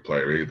wasn't a quick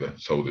player either.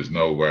 So there's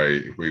no way,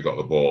 if we got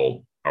the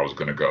ball, I was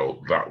going to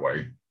go that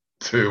way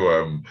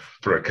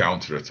for a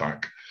counter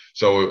attack.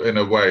 So in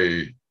a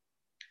way,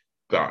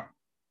 that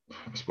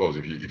I suppose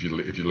if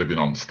you're living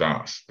on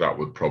stats, that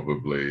would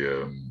probably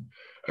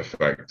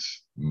affect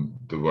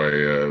the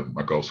way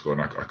my goal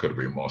scoring. I could have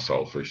been more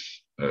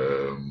selfish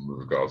with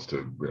regards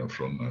to being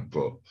front there,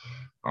 but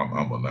I'm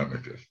on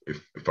them.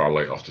 If I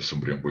lay it off to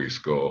somebody and we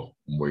score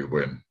and we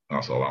win,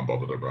 that's all I'm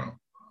bothered about.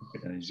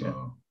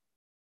 So.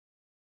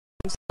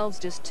 Themselves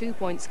just 2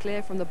 points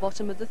clear from the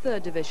bottom of the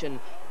third division.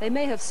 They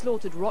may have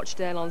slaughtered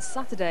Rochdale on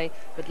Saturday,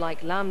 but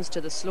like lambs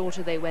to the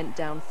slaughter, they went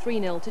down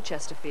 3-0 to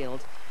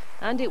Chesterfield.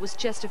 And it was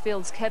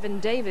Chesterfield's Kevin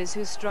Davies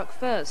who struck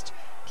first,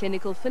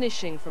 clinical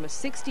finishing from a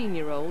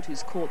 16-year-old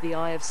who's caught the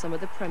eye of some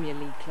of the Premier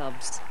League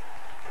clubs.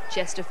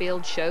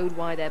 Chesterfield showed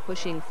why they're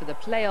pushing for the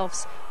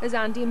playoffs as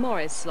Andy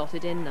Morris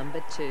slotted in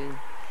number 2.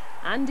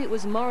 And it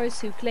was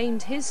Morris who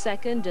claimed his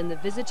second and the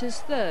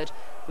visitors' third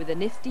with a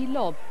nifty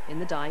lob in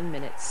the dying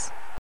minutes.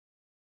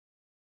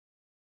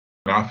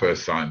 When I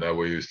first signed there,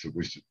 we used to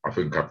I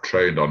think I've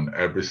trained on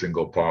every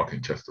single park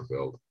in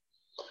Chesterfield.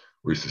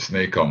 We used to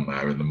sneak on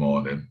there in the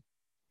morning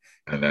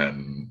and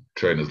then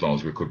train as long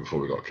as we could before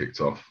we got kicked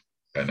off.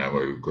 And then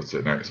we would go to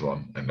the next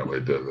one, and then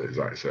we'd do the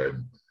exact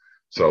same.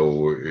 So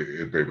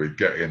we'd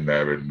get in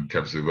there, and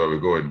Kev said, "Where we're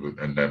going,"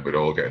 and then we'd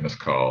all get in his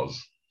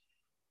cars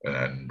and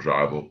then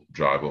drive up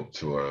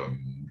to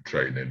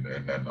training.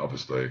 And then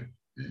obviously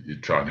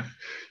you'd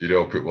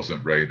hope it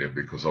wasn't raining,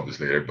 because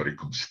obviously everybody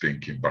comes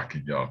stinking back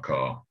in your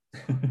car.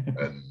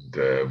 And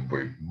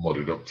we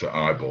mudded up to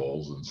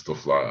eyeballs and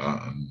stuff like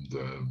that. And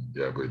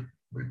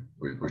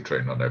we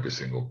trained on every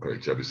single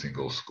pitch, every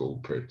single school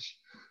pitch,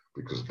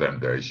 because them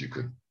days you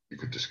could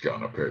just get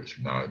on a pitch.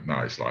 Now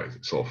it's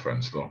all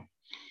fenced off.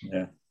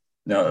 Yeah.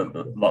 No,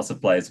 lots of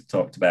players have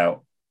talked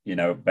about,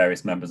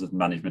 various members of the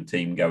management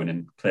team going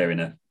and clearing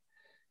a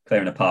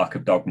park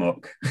of dog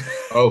muck.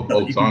 Oh,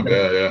 all the time.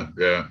 Yeah.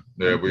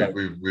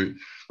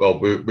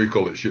 We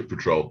call it ship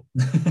patrol.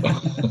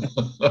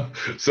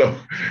 So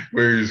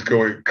we just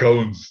go in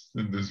cones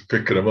and just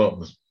picking them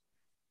up.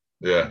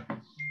 Yeah,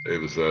 it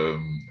was. It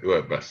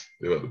weren't best.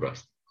 It weren't the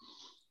best.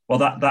 Well,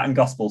 that and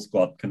Gospel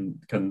Squad can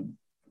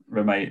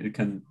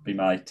be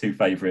my two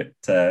favourite.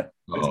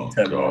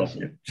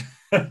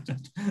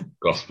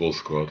 Gospel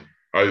Squad.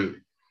 The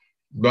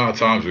amount of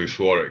times we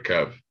swore at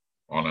Kev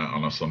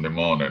on a Sunday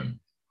morning,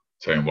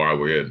 saying why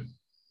we're in.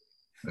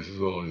 This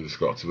is all it's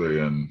got to be.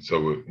 And so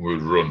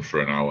we'd run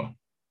for an hour,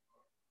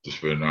 just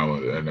for an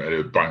hour, and it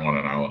would bang on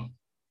an hour,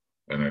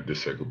 and then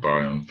just say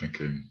goodbye. And I'm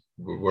thinking,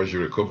 where's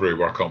your recovery?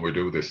 Why can't we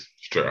do this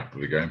straight after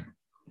the game,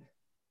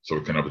 so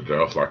we can have a day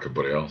off like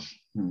everybody else?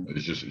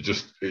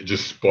 It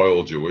just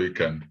spoiled your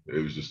weekend. It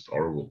was just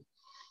horrible.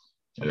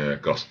 Yeah,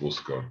 Gospel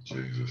Squad,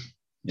 Jesus.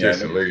 Yeah,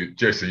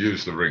 Jason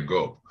used to ring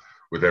up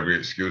with every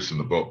excuse in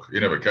the book. He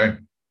never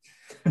came.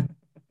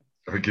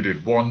 I think he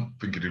did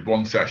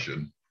one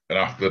session, and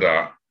after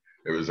that,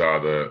 it was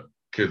either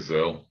kids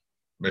ill,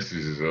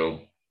 Mrs. is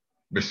ill,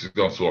 Mrs.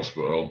 gone to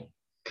hospital,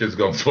 kids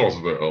gone to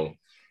hospital,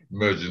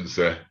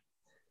 emergency.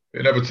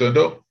 He never turned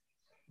up.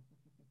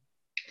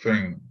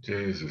 think,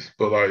 Jesus.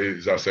 But like,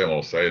 it's that same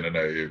old saying, isn't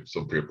it?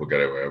 Some people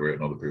get away with it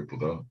and other people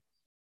don't.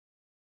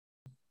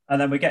 And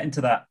then we get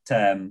into that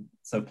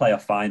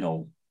playoff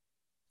final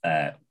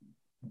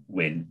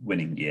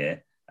winning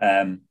year.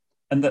 And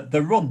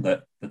the run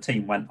that the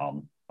team went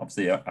on,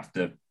 obviously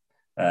after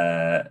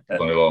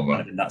Tony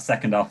Loma. In that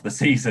second half of the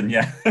season,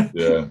 yeah.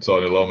 Yeah,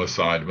 Tony Loma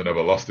signed. We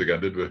never lost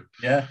again, did we?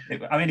 Yeah,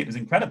 it was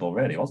incredible,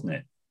 really, wasn't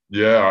it?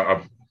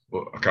 Yeah,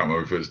 I can't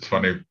remember if it was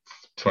 20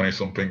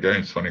 something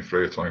games,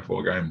 23 or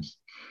 24 games.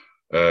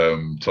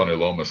 Tony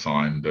Loma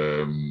signed.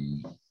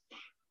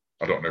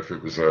 I don't know if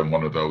it was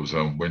one of those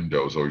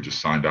windows or he just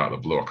signed out of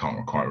the blue. I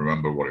can't quite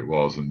remember what it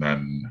was. And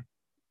then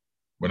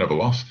we never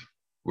lost.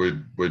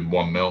 We'd win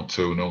 1-0,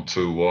 2-0,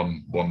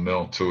 2-1,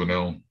 1-0,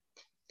 2-0,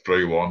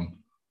 3-1.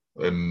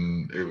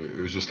 And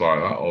it was just like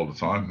that all the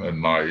time.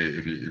 And like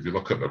if you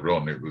look at the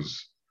run, it was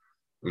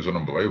an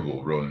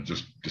unbelievable run.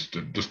 Just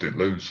didn't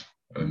lose.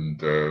 And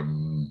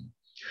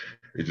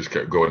it just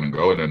kept going and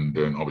going. And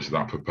obviously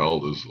that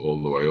propelled us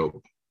all the way up.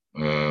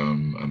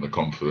 And the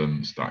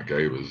confidence that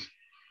gave us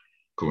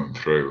coming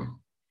through,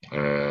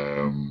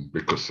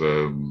 because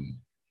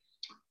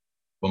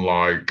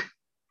unlike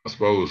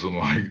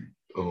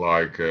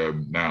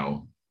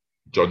now,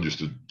 John used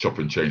to chop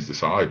and change the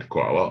side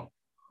quite a lot.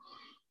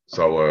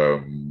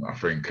 So I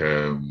think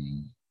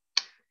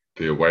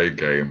the away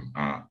game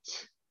at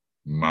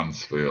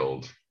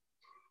Mansfield,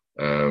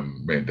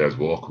 me and Des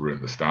Walker were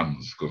in the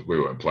stands because we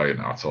weren't playing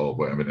at all.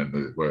 We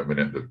weren't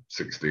in the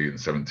 16,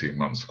 17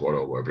 man squad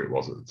or whatever it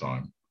was at the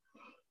time.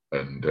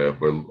 And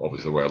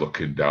we're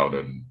looking down,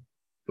 and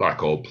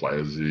like all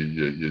players,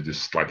 you're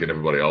just slagging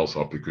everybody else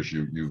off because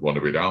you want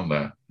to be down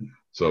there.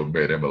 So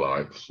me and him are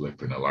like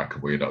flipping,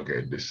 like we're not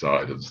getting this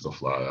side and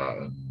stuff like that.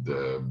 And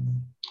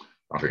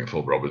I think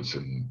Phil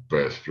Robinson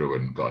burst through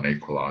and got an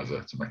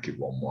equaliser to make it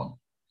 1-1.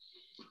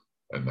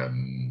 And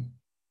then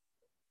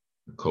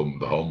come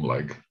the home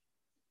leg,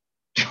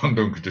 John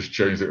Duncan just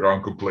changed it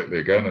around completely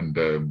again. And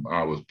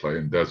I was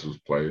playing, Des was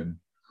playing.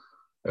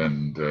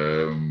 And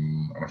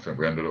I think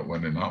we ended up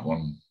winning that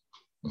one.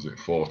 Was it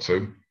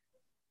 4-2?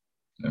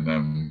 And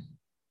then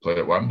played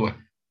at Wembley.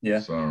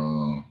 Yeah.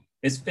 So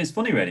it's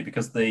funny really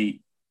because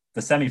the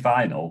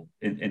semi-final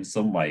in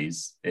some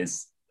ways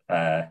is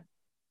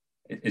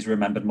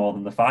remembered more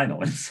than the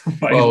final in some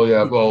ways. Well,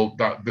 yeah. Well,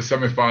 the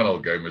semi-final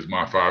game was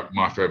my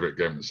favourite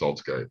game at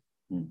Saltgate,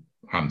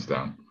 hands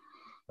down.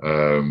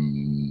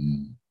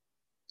 The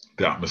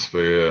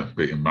atmosphere,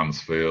 beating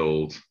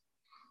Mansfield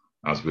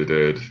as we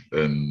did,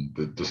 and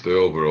just the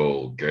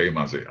overall game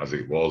as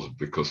it was,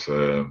 because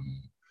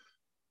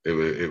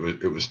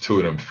it was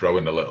to and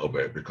froing a little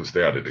bit because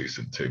they had a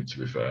decent team, to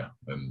be fair,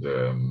 and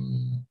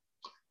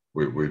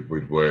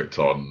we'd worked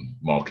on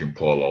marking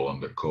Paul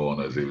Holland at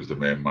corners. He was the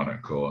main man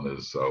at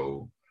corners,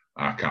 so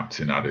our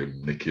captain had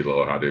him. Nicky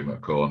Lowe had him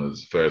at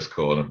corners. First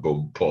corner,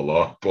 boom,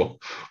 Paul,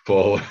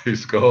 he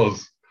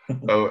scores.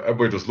 And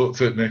we just looked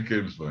at Nicky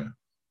and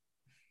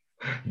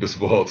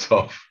just walked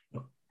off.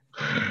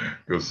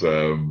 Because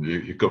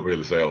you couldn't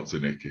really say out to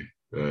Nicky.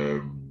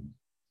 He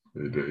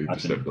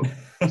just ended up.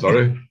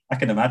 Sorry? I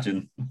can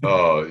imagine.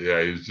 Oh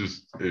yeah, he was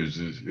just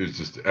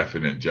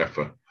effing in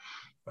Jeffer,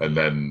 and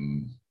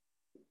then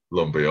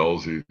lo and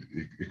behold, he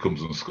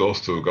comes and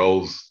scores 2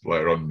 goals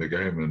later on in the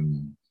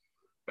game,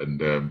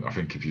 and I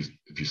think if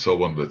you saw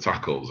one of the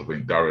tackles, I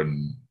think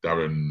Darren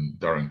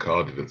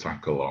Carr did a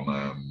tackle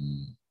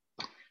on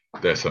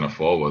their centre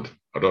forward.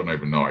 I don't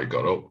even know how he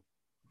got up.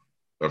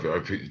 I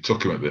think he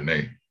took him at the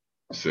knee.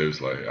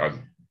 Seriously,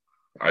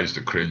 I used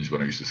to cringe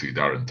when I used to see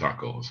Darren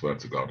tackle, I swear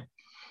to God.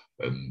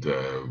 And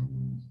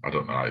I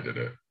don't know how I did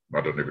it.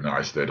 I don't even know how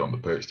I stayed on the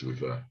pitch, to be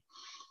fair.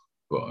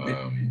 But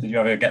did you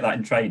ever get that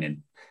in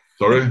training?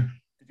 Sorry? Did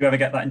you ever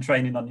get that in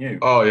training on you?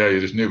 Oh, yeah, you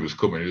just knew it was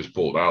coming. You just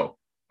pulled out.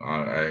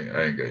 I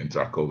ain't getting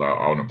tackled.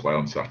 I want to play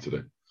on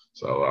Saturday.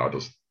 So I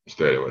just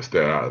stay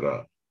out of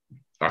that.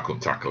 I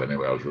couldn't tackle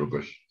anyway. I was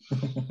rubbish.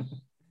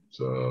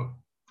 So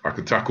I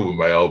could tackle with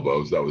my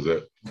elbows. That was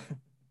it.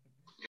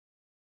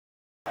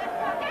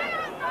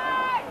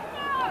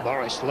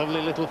 Morris,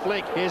 lovely little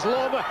flick. Here's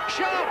Loma.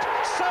 Sharp!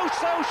 So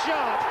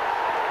sharp!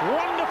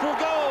 Wonderful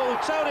goal,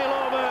 Tony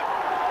Loma.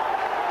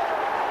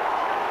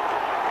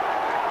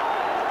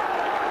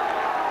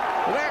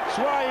 That's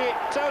why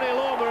Tony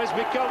Loma has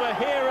become a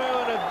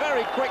hero and a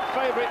very quick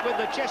favourite with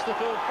the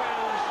Chesterfield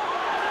fans.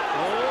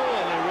 Oh,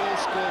 and a real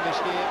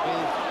skirmish here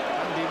with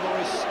Andy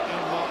Morris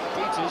and Mark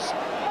Peters.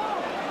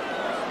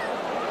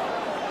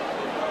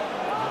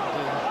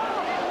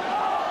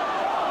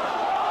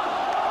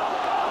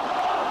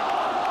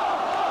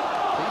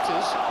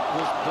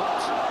 Was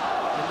booked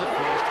in the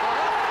first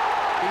half.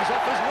 He's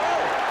off as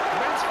well.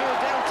 Mansfield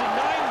down to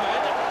 9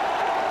 men,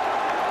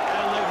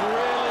 and they've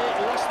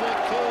really lost their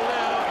cool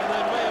now, and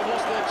they may have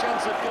lost their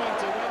chance of going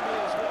to Wembley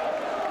as well.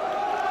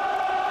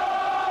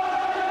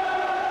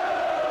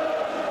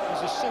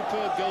 He's a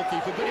superb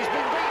goalkeeper, but he's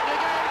been beaten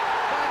again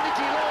by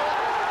Nicky Lowe,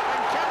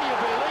 and can you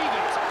believe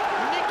it?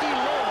 Nicky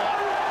Lowe,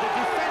 the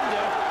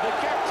defender, the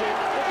captain,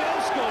 the goal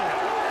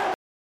scorer.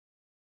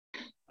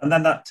 And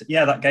then that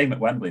game at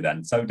Wembley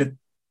then. So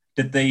did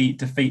Did the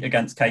defeat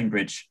against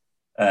Cambridge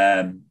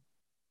kind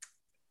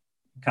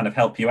of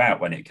help you out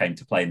when it came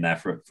to playing there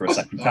for a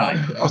second time?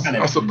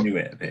 You knew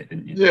it a bit,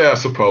 didn't you? Yeah, I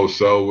suppose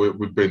so.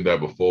 We've been there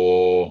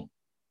before.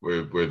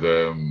 We knew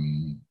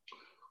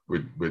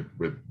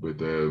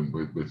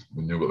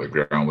what the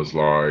ground was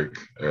like.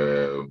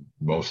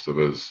 Most of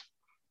us,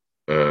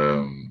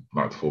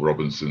 like Phil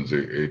Robinson's,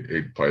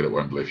 he'd played at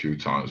Wembley a few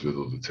times with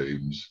other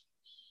teams,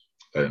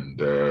 and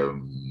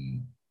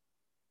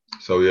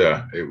so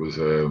yeah, it was.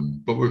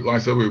 But like I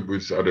said, we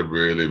had a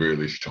really,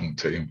 really strong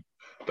team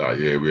that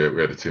year. We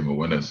had a team of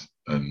winners,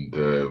 and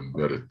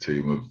we had a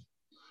team of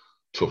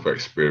tough,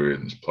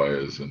 experienced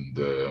players and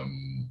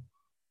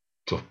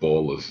tough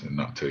ballers in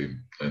that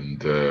team.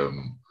 And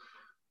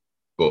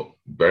but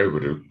they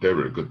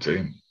were a good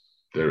team.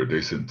 They're a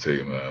decent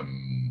team,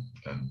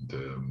 and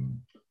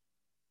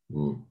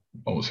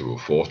obviously we were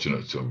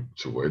fortunate to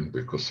win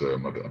because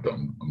I'm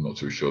not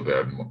too sure they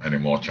had any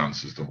more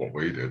chances than what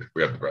we did.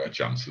 We had the better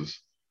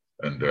chances,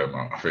 and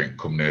I think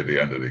come near the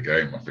end of the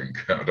game,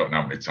 I don't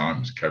know how many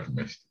times Kev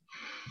missed.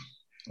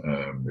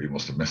 He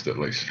must have missed at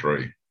least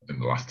 3 in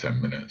the last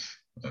 10 minutes,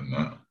 and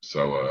that.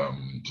 So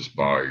just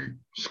by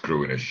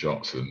screwing his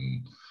shots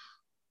and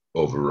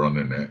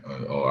overrunning it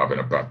or having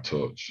a bad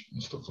touch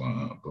and stuff like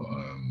that, but.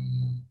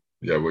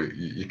 Yeah,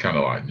 you kind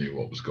of like knew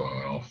what was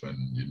going off, and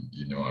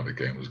you knew how the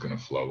game was going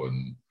to flow.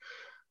 And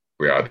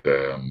we had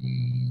a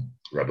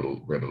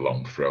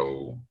long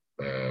throw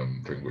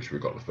thing which we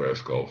got the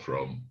first goal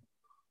from.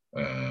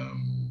 I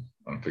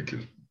think it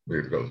was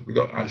we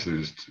got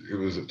actually it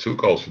was 2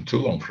 goals from 2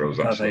 long throws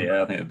actually.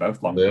 I think they're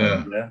both long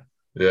throws.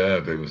 Yeah,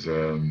 there was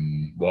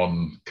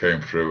one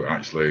came through.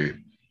 Actually,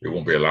 it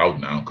won't be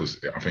allowed now because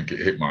I think it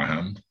hit my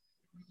hand.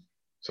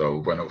 So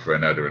went up for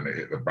an header and it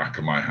hit the back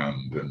of my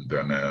hand, and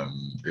then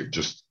it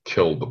just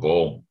killed the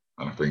ball.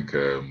 And I think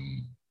that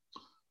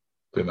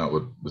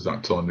was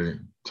that Tony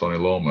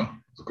Loma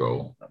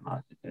goal. That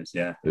might be his,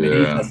 yeah. I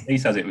mean, he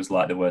says it was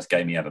like the worst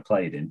game he ever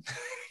played in.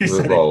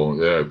 Well,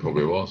 yeah, it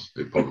probably was.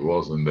 It probably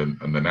was. And then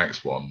the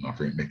next one, I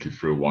think Nicky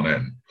threw one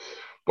in,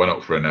 went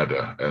up for an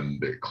header,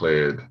 and it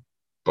cleared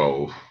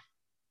both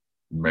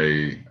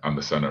me and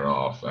the centre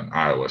half. And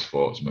I always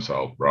thought to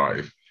myself,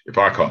 right, if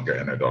I can't get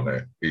an head on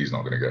it, he's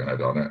not going to get an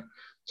head on it.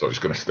 So it's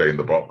going to stay in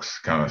the box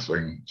kind of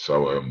thing.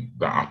 So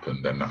that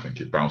happened. Then I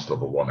think it bounced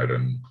over one head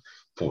and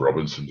Phil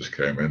Robinson just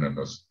came in and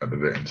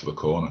ended it into the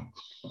corner.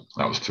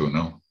 That was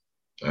 2-0.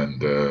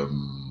 And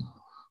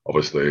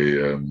obviously,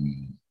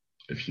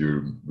 if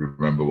you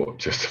remember what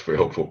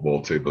Chesterfield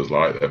football team was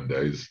like them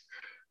days,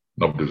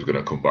 nobody was going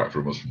to come back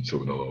from us from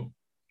 2-0 up.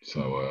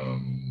 So,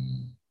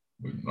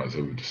 like I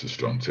said, we were just a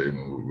strong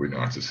team. We knew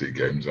how to see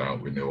games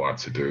out. We knew how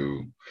to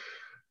do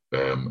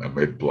a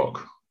mid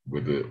block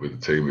with the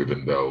team,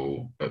 even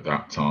though at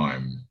that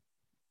time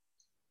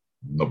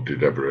nobody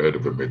had ever heard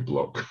of a mid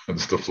block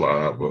and stuff like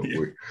that. But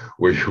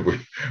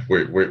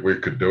we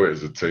could do it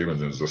as a team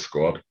and as a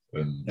squad,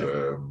 and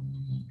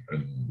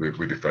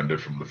we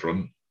defended from the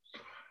front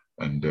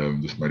and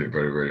just made it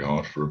very, very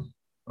hard for them.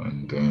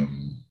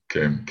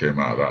 And came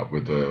out of that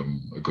with a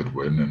good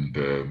win, and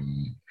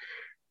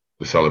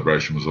the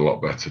celebration was a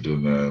lot better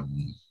than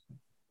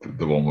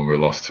the one when we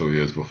lost 2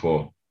 years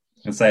before.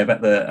 I'd say I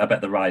bet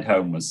the ride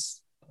home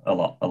was a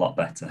lot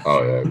better.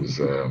 Oh yeah,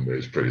 it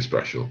was pretty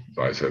special.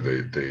 Like I said,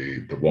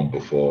 the one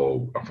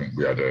before, I think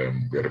we had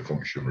a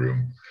function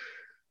room,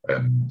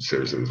 and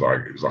seriously, it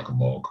was like a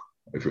morgue.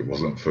 If it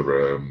wasn't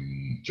for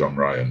John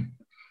Ryan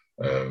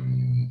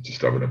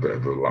just having a bit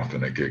of a laugh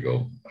and a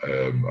giggle,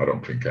 I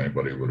don't think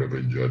anybody would have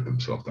enjoyed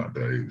themselves that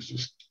day. It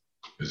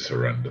was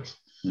horrendous,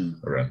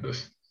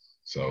 horrendous.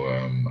 So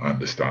I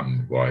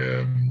understand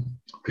why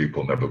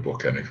people never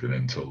book anything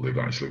until they've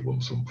actually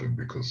won something,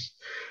 because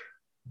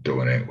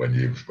doing it when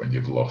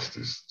you've lost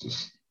is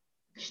just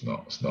it's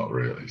not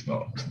great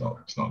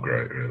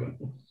really.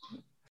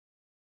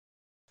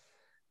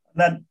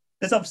 Then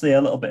there's obviously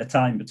a little bit of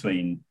time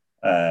between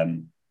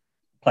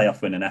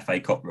playoff win and FA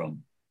Cup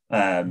run,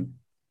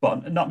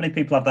 but not many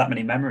people have that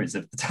many memories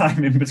of the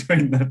time in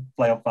between the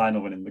playoff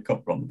final win and the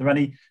cup run. Are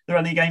there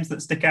any games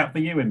that stick out for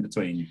you in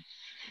between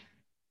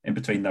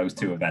those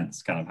two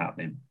events kind of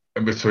happening?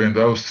 In between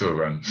those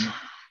two events,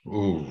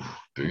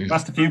 I've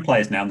asked a few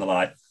players now, and they're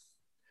like,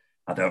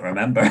 I don't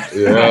remember.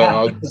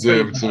 Yeah,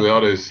 to be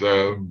honest,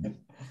 remember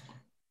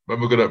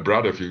going at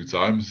Brad a few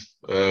times.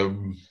 That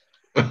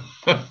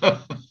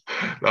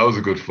was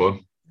a good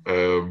fun.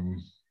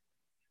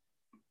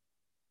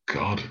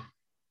 God,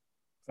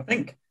 I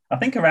think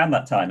around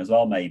that time as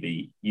well,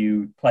 maybe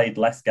you played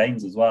less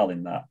games as well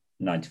in that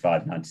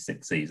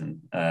 95-96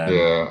 season.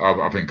 Yeah,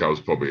 I think I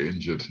was probably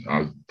injured.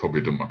 I'd probably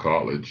done my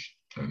cartilage,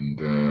 and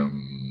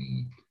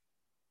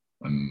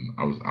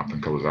I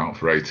think I was out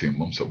for 18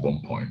 months at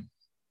one point.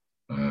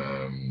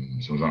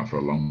 So I was out for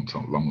a long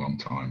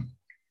time,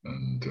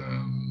 and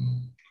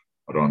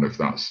I don't know if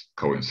that's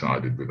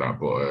coincided with that,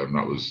 but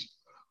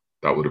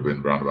that would have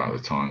been around about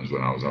the times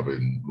when I was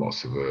having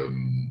lots of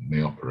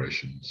knee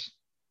operations.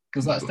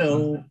 Does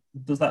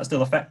that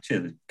still affect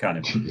you? Kind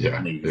of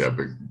knees?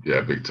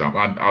 Big time.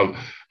 And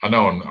I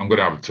know I'm going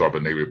to have to have a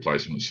knee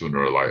replacement sooner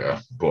or later,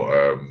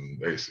 but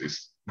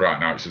it's right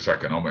now. It's just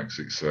economics.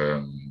 It's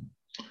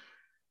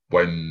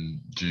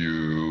when do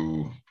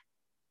you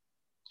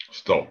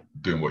stop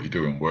doing what you're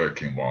doing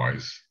working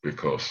wise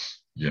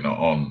because you're not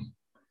on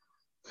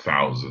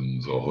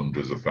thousands or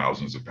hundreds of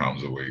thousands of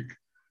pounds a week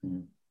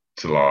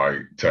to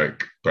like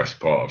take best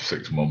part of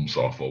 6 months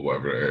off or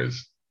whatever it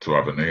is to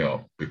have a knee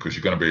up, because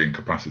you're going to be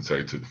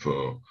incapacitated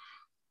for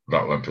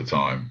that length of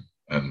time.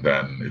 And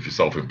then if you're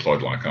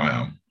self-employed like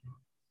I am,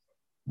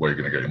 where are you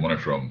going to get your money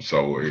from?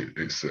 So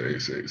it's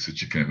a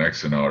chicken and egg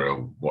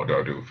scenario. What do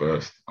I do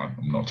first?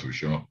 I'm not too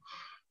sure.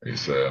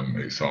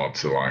 It's hard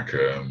to like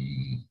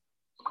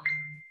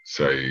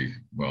say,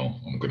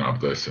 well, I'm going to have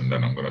this and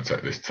then I'm going to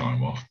take this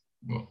time off.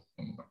 But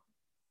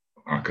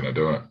how can I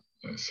do it?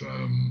 It's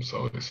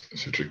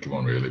a tricky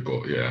one really,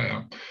 but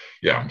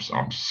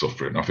I'm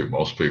suffering. I think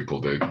most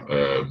people do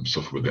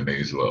suffer with their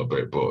knees a little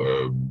bit,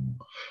 but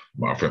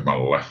I think my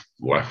left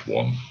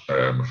one,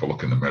 if I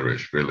look in the mirror,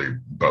 it's really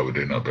bowed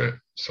in a bit,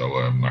 so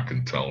I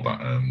can tell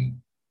that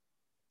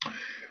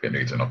it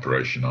needs an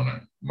operation on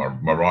it.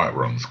 My right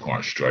one's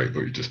quite straight,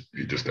 but it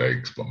just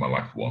aches. But my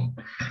left one,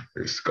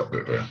 it's got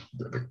a bit of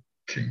a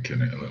kink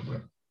in it a little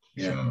bit.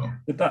 Yeah.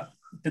 So,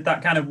 did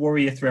that kind of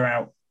worry you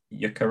throughout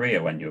your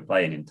career when you were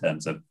playing? In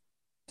terms of,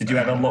 did you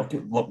ever look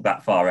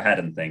that far ahead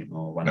and think,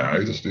 no,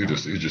 you just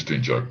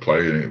enjoyed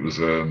playing. It was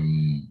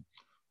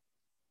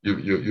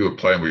you were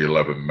playing with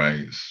 11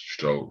 mates,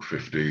 stroke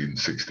 15,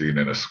 16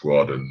 in a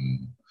squad,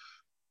 and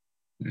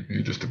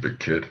you're just a big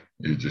kid.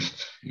 You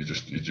just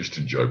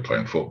enjoy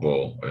playing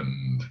football,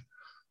 and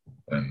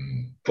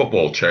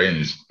football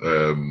changed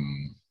throughout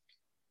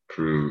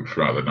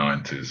the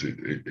 90s.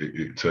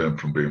 It turned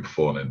from being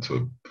fun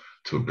into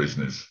a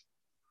business.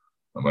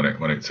 And when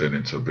it turned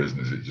into a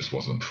business, it just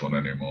wasn't fun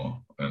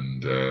anymore.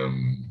 And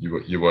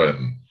you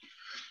weren't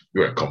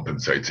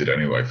compensated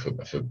anyway for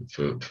that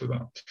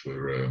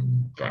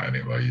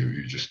anyway.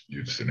 You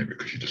just in it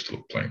because you just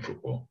loved playing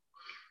football.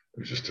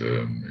 It was just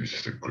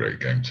a great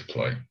game to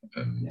play,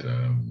 and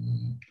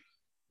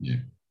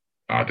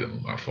I didn't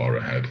look that far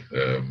ahead.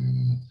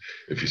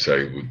 If you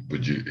say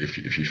would you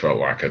if you felt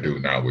like I do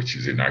now, which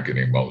is in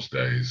agony most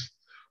days,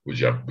 would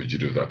you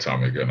do that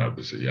time again? I'd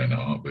say in a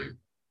heartbeat.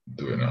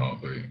 Doing a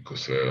heartbeat,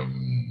 because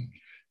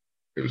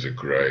it was a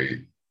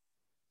great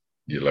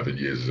 11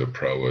 years as a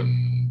pro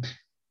and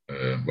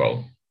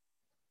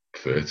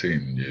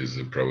 13 years as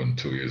a pro and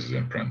 2 years as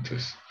an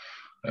apprentice.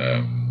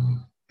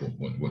 But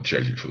wouldn't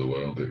change it for the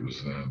world.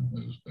 It's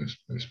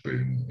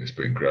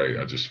been great.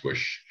 I just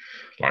wish,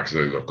 like I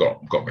said, I've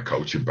got my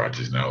coaching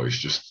badges now. It's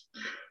just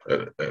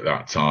at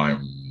that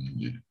time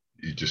you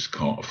just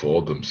can't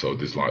afford them. So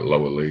there's like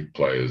lower league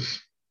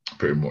players,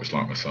 pretty much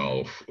like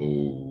myself,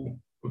 who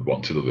would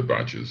want to do the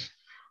badges,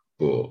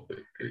 but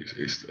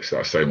it's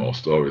that same old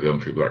story. The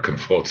only people that can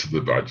afford to do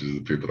the badges are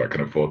the people that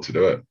can afford to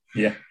do it.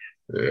 Yeah.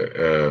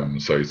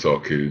 So you're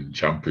talking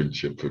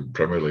Championship and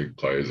Premier League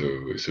players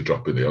who it's a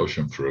drop in the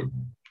ocean for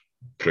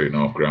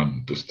 $3.5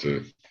 grand just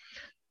to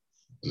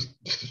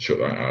shut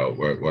that out.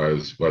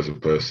 Whereas a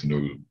person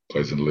who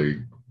plays in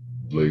League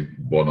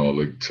One or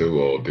League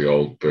Two or the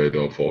old third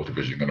or fourth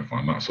division going to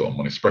find that sort of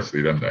money,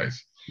 especially them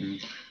days.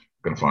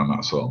 Going to find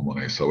that sort of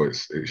money, so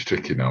it's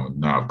tricky now. And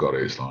now I've got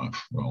it. It's like,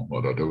 well,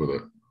 what do I do with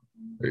it?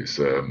 It's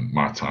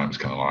my time's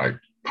kind of like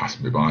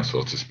passed me by,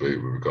 so to speak,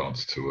 with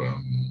regards to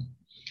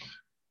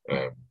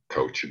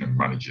coaching and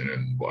managing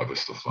and whatever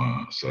stuff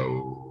like that.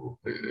 So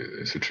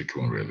it's a tricky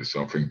one, really.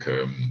 So I think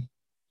there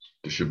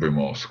should be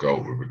more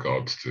scope with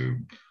regards to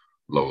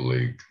lower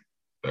league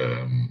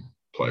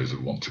players who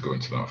want to go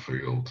into that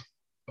field.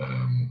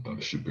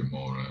 There should be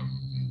more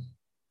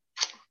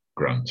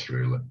grants,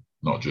 really.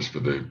 Not just for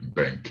the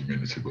betting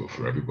community, but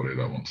for everybody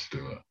that wants to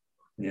do it.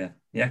 Yeah,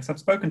 because I've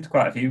spoken to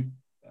quite a few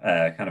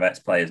kind of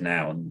ex-players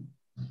now, and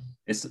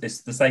it's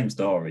the same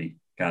story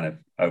kind of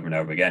over and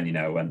over again. You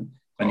know, when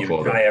you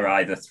retire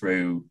either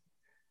through,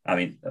 I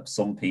mean,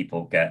 some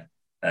people get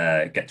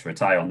to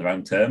retire on their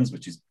own terms,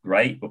 which is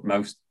great, but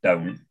most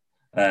don't.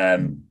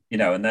 You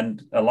know, and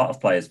then a lot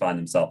of players find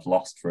themselves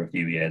lost for a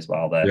few years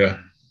while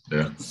they're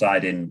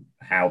deciding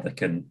how they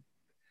can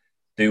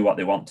do what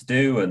they want to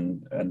do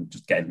and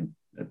just getting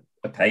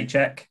a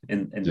paycheck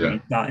in the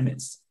meantime.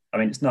 It's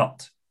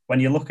not,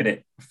 when you look at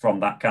it from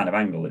that kind of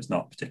angle, it's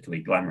not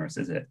particularly glamorous,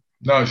 is it?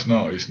 No, it's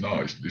not. It's and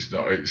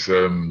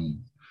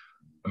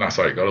that's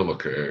how you got to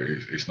look at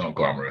it. It's not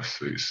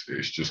glamorous.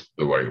 It's just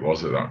the way it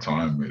was at that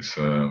time. It's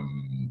I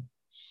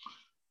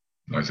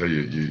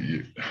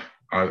say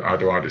how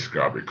do I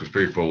describe it? Because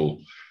people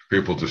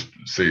just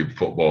see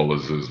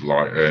footballers as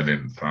like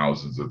earning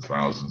thousands and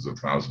thousands and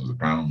thousands of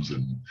pounds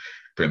and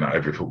think that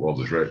every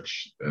footballer's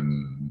rich,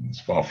 and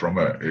it's far from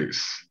it.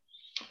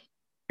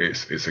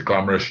 It's a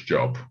glamorous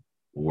job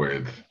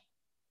with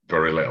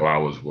very little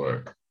hours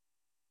work,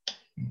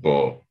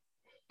 but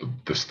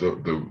the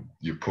stuff that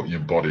you put your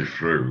body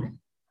through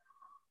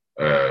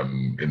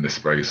in the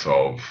space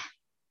of,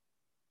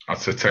 I'd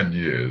say, 10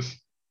 years,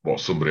 what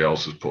somebody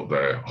else has put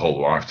their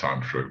whole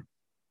lifetime through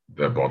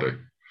their body.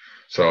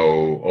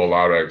 So all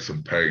our aches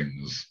and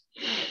pains,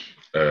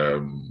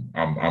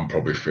 I'm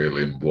probably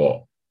feeling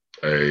what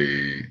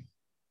a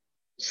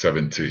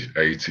 70,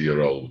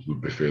 80-year-old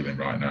would be feeling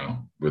right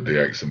now with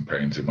the aches and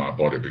pains in my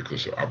body,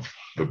 because of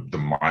the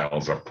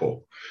miles I've put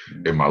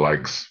in my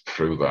legs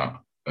through that.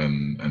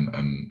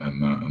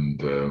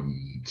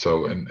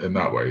 So in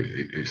that way,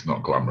 it's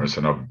not glamorous,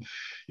 and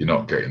you're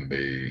not getting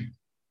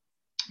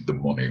the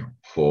money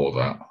for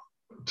that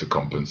to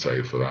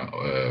compensate for that,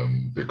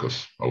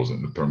 because I wasn't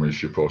in the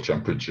Premiership or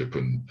Championship,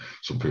 and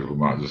some people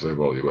might just say,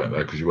 well, you weren't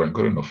there because you weren't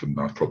good enough, and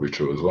that's probably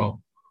true as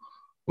well.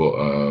 But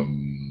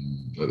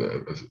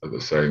at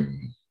the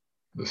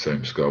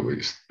same scope,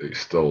 it's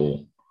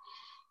still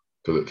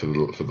for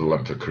the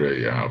length of career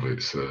you have,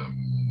 it's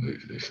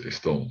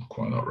still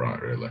quite not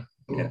right, really.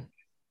 But, yeah.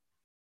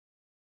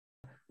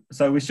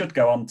 So we should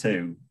go on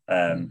to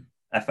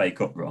FA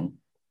Cup run.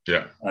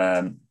 Yeah.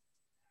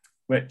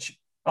 Which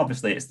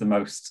obviously it's the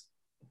most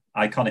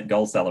iconic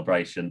goal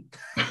celebration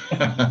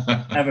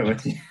ever,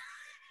 which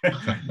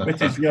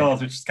is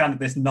yours, which is kind of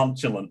this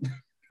nonchalant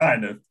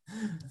kind of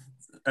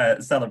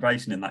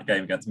celebration in that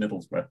game against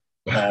Middlesbrough.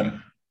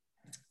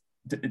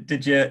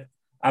 Did you?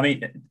 I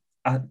mean,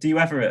 do you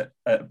ever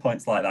at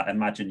points like that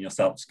imagine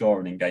yourself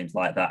scoring in games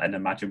like that, and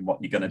imagine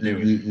what you're going to do?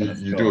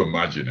 You do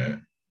imagine it,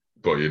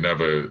 but you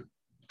never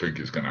think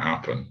it's going to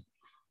happen.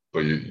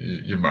 But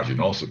you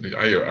imagine also.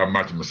 I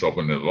imagine myself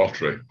winning the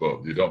lottery,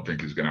 but you don't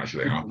think it's going to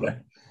actually happen. Yeah.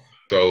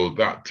 So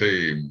that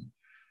team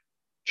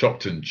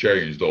chopped and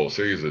changed all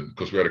season,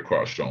 because we had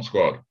quite a strong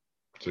squad.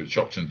 So it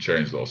chopped and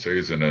changed all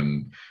season,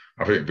 and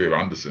I think Viv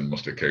Anderson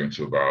must have came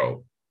to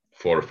about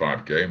 4 or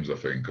 5 games, I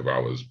think, of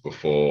ours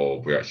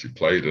before we actually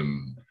played,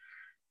 and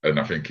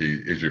I think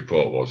his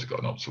report was, he's got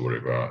enough to worry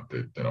about.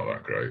 They're not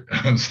that great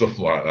and stuff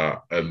like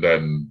that. And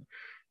then,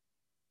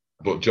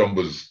 but John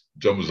was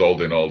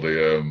holding all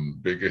the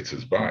big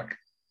hitters back,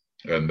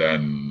 and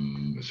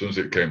then as soon as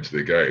it came to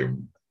the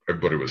game,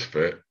 everybody was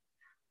fit.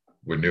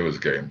 We knew his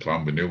game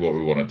plan. We knew what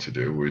we wanted to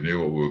do. We knew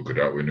what we were good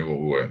at. We knew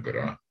what we weren't good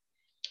at.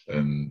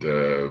 And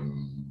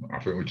I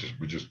think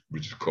we just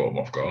caught them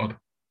off guard.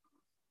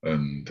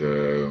 And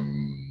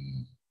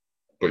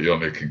but you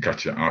only can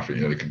catch it. I think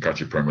you only can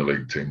catch a Premier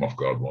League team off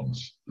guard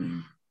once.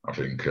 I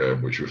think,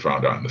 which we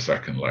found out in the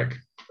second leg.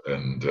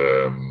 And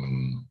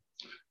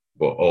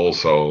but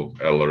also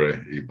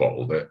Ellery, he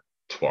bottled it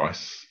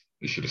twice.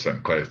 He should have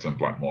sent Clayton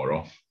Blackmore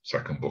off.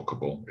 Second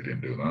bookable. He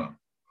didn't do that.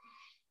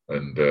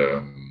 And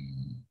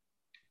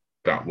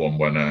that one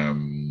when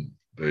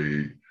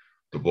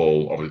the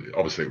ball,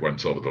 obviously it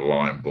went over the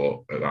line,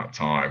 but at that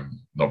time,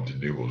 nobody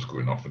knew what was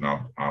going off. And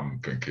I'm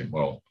thinking,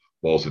 well,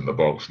 ball's in the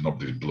box,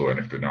 nobody's blew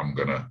anything. I'm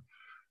gonna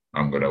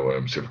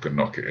see if I can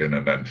knock it in.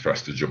 And then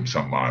Fester jumps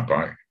on my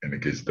back, and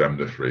it gives them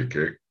the free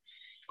kick.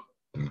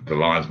 The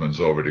linesman's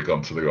already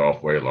gone to the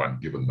halfway line,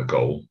 given the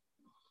goal.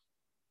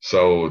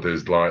 So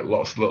there's like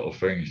lots of little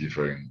things you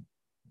think,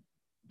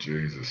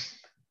 Jesus,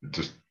 it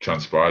just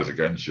transpires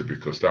against you,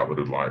 because that would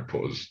have like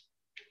put us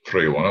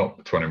 3-1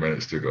 up, 20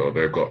 minutes to go.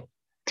 They've got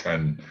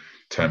 10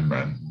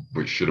 men,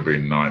 which should have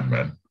been 9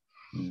 men.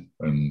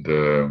 And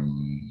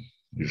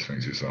you just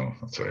think to yourself,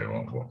 I'll tell you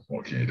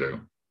what can you do?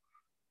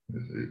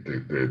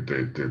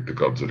 The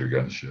gods are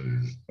against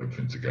you.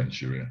 Everything's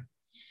against you here.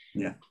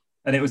 Yeah.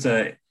 And it was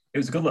a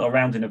good little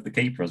rounding of the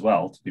keeper as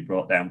well, to be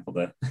brought down for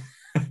the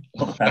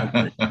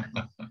penalty.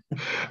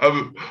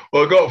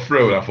 Well, I got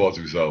through and I thought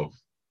to myself,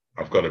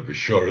 I've got to be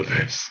sure of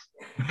this.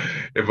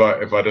 If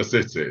I just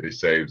hit it and he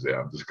saves it,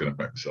 I'm just going to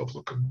make myself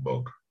look a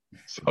mug.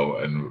 So,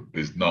 and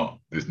there's not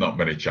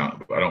many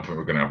chances. I don't think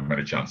we're going to have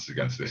many chances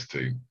against this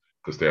team,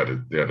 because they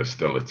had a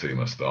stellar team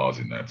of stars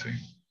in their team.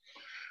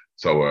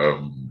 So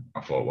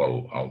I thought,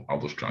 well,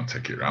 I'll just try and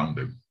take it round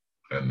him.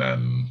 And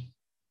then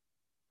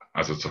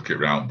as I took it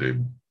round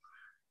him,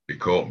 he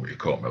caught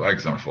my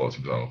legs, and I thought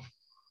to myself,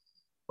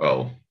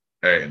 well,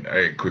 I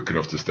ain't quick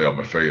enough to stay on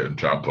my feet and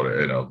try and put it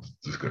in. I'll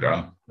just go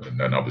down. And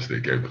then obviously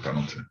he gave the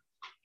penalty.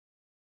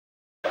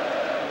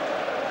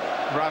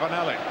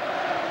 Ravanelli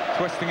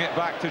twisting it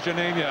back to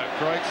Juninho.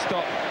 Great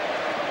stop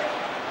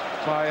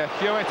by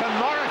Hewitt, and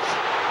Morris.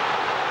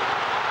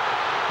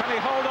 Can he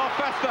hold off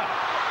Fester?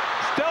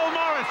 Still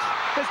Morris.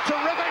 This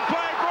terrific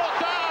play brought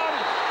down.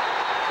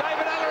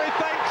 David Ellery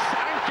thinks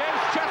and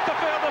gives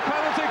Chesterfield a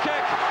penalty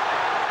kick.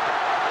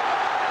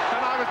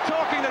 And I was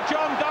talking to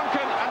John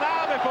Duncan an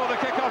hour before the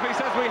kick-off. He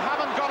says we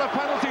haven't got a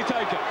penalty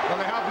taken. Well,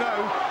 they have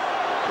now.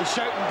 He's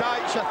shouting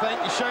Dyche, I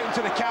think. He's shouting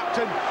to the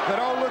captain.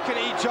 They're all looking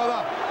at each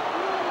other.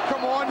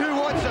 Come on, who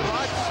wants it,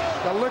 lads?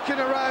 They're looking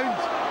around.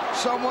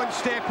 Someone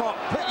step up,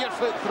 put your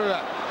foot through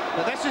it.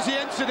 But this is the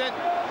incident.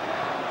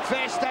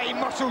 Festa, he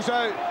muscles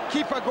out.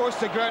 Keeper goes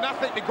to ground. I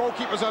think the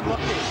goalkeeper's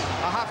unlucky,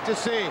 I have to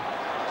say.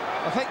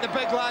 I think the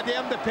big lad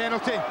earned the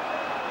penalty.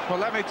 Well,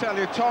 let me tell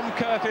you, Tom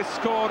Curtis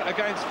scored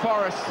against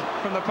Forest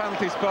from the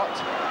penalty spot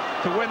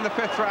to win the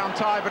 5th round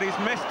tie, but he's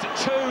missed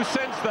 2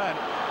 since then.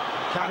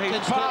 And he's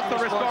passed the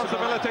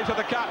responsibility to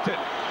the captain.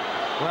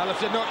 Well,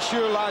 if you're not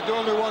sure, lad, the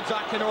only ones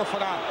I can offer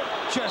that,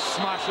 just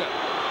smash it.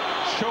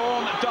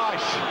 Sean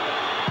Dyche.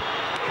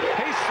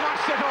 He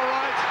smashed it all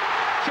right.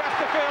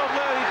 Chesterfield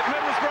lead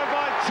Middlesbrough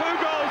by 2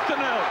 goals to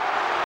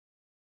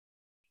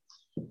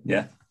 0.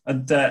 Yeah.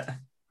 And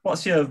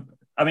what's your...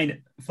 I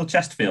mean, for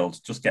Chesterfield,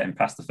 just getting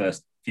past the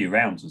first few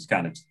rounds was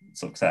kind of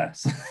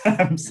success. So,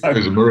 it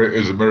was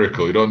a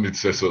miracle. You don't need to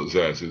say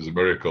success. It was a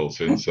miracle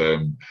since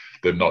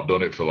they've not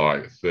done it for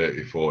like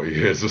 30, 40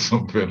 years or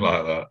something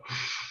like that.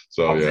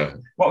 So,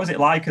 what was it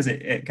like as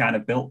it kind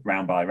of built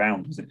round by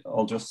round? Was it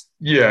all just...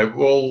 Yeah,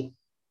 well,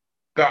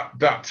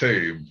 that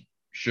team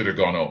should have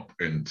gone up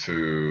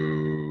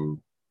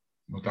into...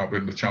 Would that have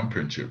been the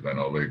Championship then,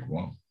 or League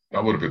One?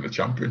 That would have been the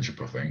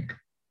Championship, I think.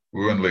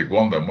 We were in League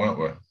One then, weren't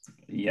we?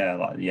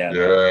 Yeah,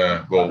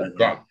 Yeah, well,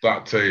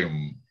 that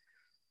team,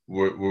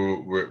 we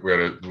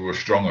were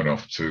strong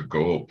enough to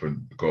go up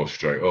and go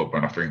straight up,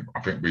 and I think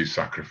we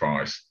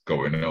sacrificed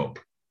going up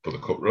for the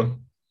cup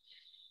run,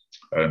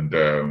 and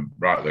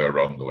rightly or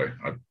wrongly,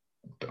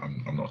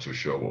 I'm not too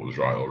sure what was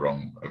right or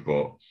wrong,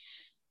 but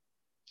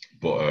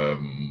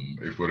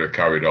if we'd have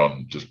carried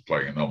on just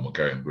playing a normal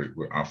game,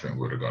 I think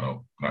we'd have gone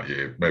up that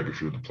year. Maybe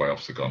through the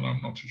playoffs have gone,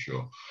 I'm not too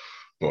sure,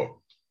 but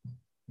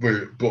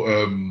like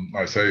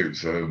I say,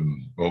 it's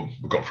well,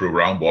 we got through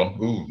round one.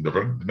 Ooh,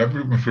 never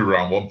been through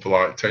round one for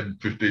like 10,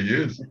 15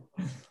 years.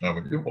 I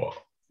mean, you know what?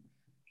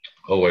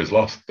 Always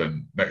lost.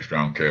 Then next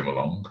round came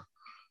along,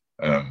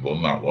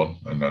 won that one,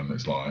 and then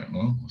it's like,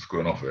 well, what's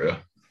going off here?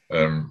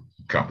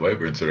 Can't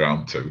believe we're into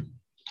round two,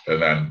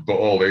 and then but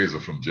all these are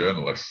from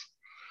journalists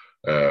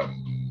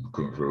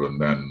coming through, and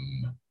then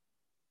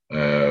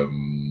I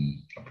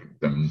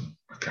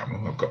can't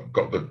remember. I've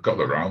got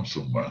the round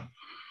somewhere.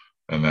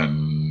 And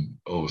then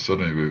all of a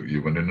sudden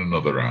you went in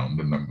another round,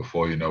 and then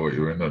before you know it,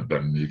 you're in it.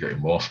 Then you're getting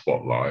more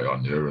spotlight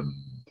on you,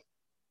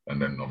 and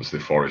then obviously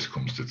Forest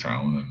comes to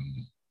town,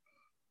 and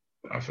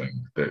I think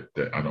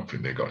I don't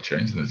think they got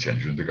changed in the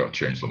change room. They got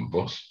changed on the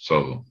bus,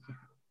 so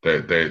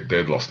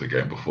they'd lost the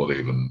game before they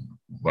even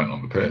went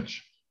on the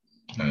pitch,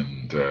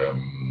 and to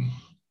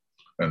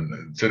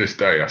this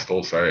day I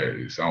still say it.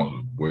 It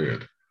sounds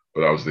weird,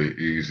 but that was the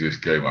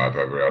easiest game I've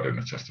ever had in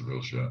a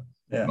Chesterfield shirt.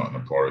 Yeah. Not in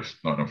a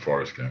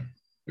Forest game.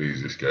 The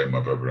easiest game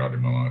I've ever had in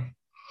my life,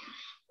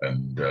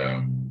 and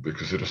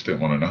because they just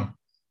didn't want to know.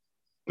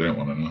 They didn't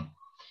want to know,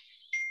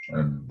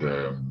 and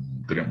they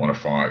didn't want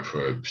to fight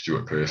for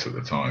Stuart Pearce at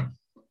the time.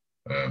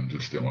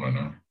 Just didn't want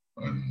to know,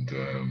 and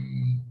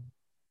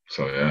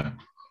so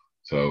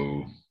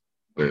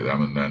beat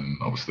them, and then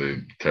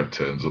obviously Kev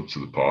turns up to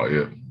the party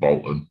at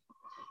Bolton.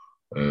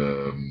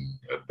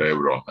 They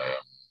were on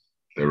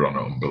an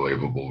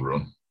unbelievable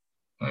run.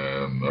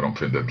 I don't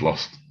think they'd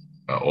lost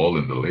at all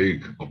in the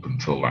league up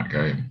until that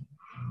game,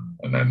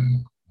 and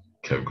then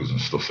Kev goes and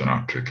stuffs an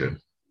hat-trick in,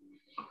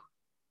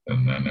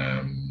 and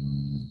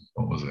then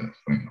what was it?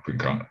 I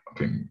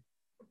think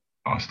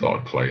I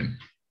started playing.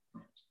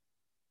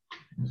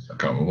 I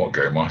can't remember what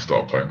game I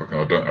started playing, but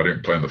I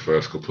didn't play in the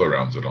first couple of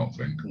rounds, I don't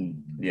think.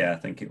 Yeah, I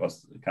think it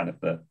was kind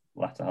of the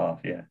latter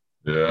half. Yeah,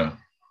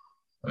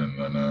 and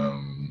then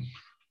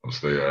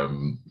obviously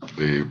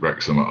the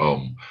Wrexham at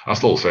home. I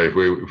still say if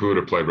we would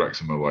have played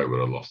Wrexham away, we would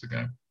have lost the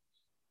game.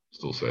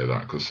 Still say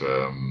that because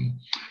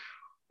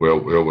we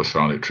always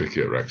found it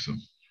tricky at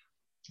Wrexham,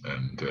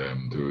 and they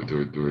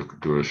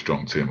were a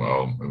strong team at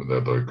home with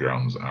their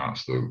grounds at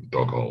absolute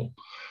dog hole.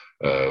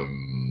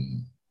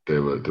 They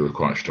were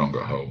quite strong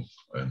at home,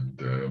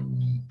 and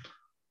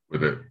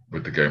with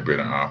the game being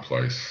at our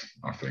place,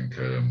 I think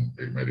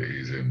it made it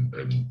easy. And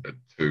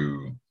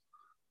 2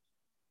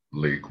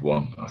 League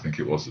One, I think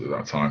it was at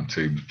that time,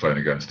 teams playing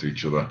against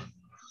each other.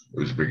 It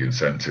was a big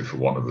incentive for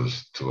one of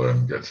us to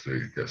get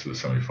to the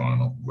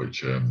semi-final,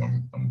 which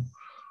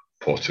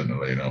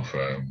fortunately enough,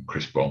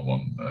 Chris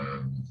Beaumont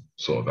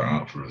sorted that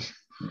out for us.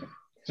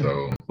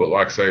 So, but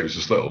like I say, it was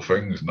just little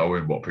things,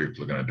 knowing what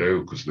people are going to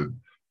do, because the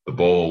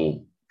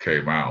ball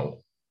came out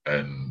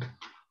and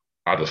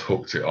I just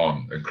hooked it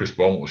on, and Chris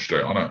Beaumont was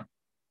straight on it,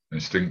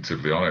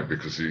 instinctively on it,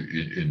 because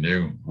he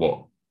knew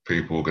what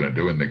people were going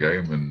to do in the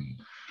game, and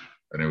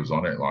he was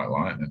on it like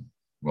lightning.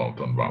 Well,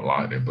 done about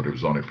lightning, but he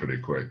was on it pretty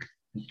quick.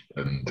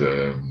 And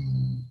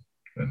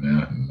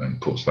then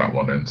puts that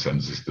one in,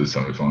 sends us to the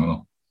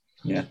semi-final.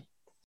 Yeah,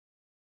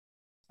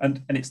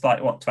 and it's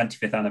like what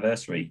 25th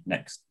anniversary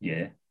next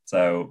year.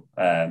 So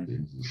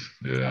time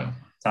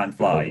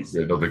flies.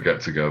 Another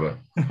get together.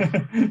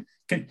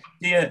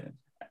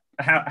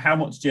 How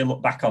much do you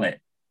look back on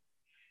it,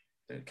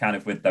 kind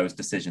of with those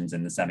decisions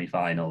in the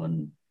semi-final?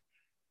 And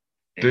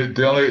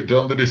the only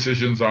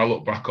decisions I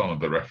look back on are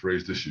the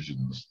referees'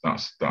 decisions.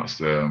 That's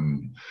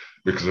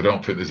because I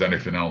don't think there's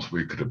anything else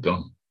we could have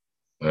done,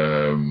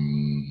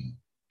 and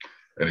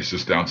it's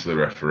just down to the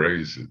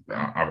referees.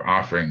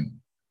 I think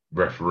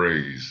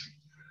referees,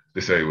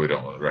 they say we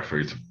don't want the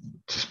referee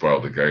to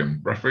spoil the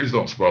game. Referees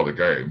don't spoil the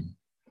game.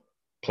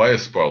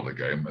 Players spoil the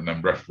game, and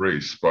then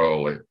referees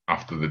spoil it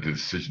after the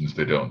decisions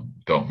they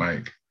don't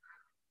make.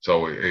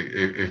 So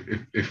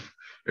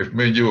if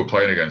me and you were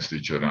playing against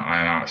each other and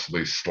I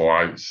actually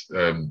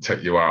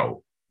take you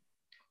out,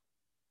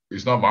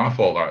 it's not my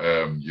fault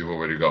that you've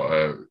already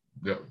got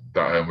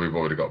that we've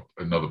already got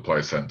another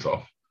player sent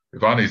off.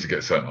 If I need to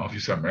get sent off, you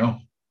send me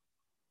off.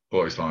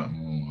 But it's like,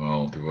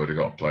 well, they've already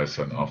got players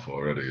sent off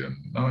already, and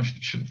no, you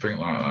shouldn't think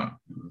like that.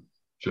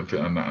 Shouldn't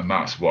think, and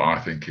that's what I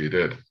think he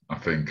did. I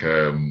think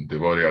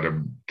they've already had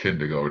him.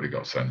 Kindig already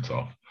got sent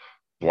off.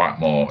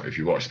 Blackmore, if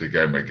you watch the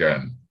game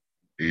again,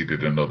 he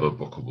did another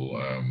bookable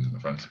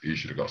offence. He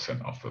should have got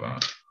sent off for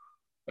that.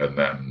 And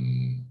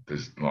then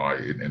there's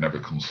like he never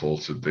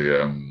consulted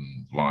the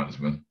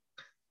linesman,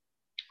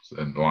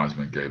 and the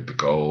linesman gave the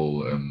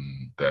goal.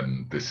 And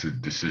then this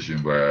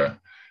decision where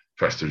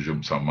Fester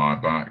jumps on my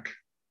back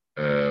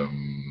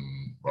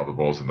while the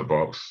ball's in the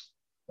box,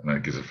 and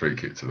then gives a free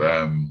kick to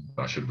them.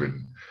 That should have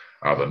been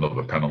either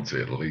another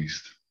penalty at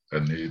least.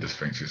 And he just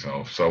thinks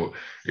himself. So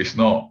it's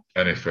not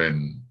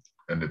anything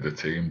any of the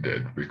team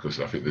did, because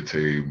I think the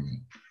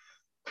team,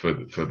 for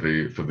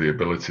the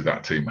ability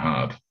that team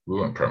had, we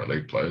weren't Premier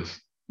League players,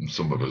 and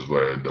some of us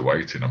were in the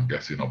waiting, I'm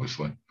guessing,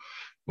 obviously.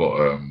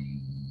 But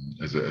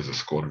as a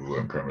squad, we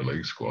weren't Premier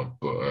League squad.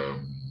 But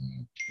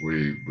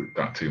we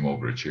that team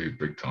overachieved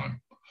big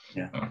time.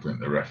 Yeah. And I think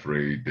the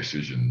referee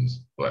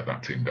decisions let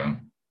that team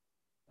down.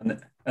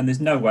 And there's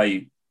no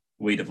way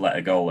we'd have let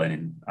a goal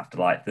in after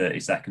like 30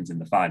 seconds in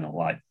the final,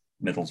 like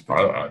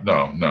Middlesbrough.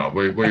 No.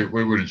 We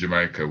were in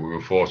Jamaica. We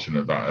were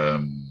fortunate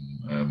that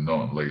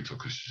Norton Lee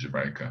took us to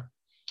Jamaica.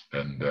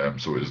 And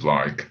so it was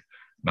like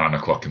 9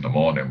 o'clock in the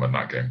morning when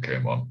that game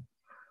came on.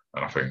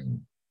 And I think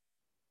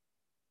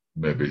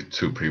maybe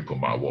 2 people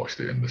might have watched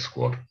it in the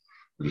squad.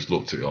 We just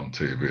looked at it on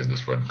TV and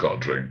just got a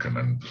drink, and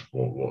then just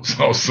walked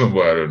out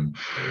somewhere and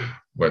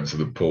went to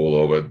the pool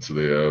or went to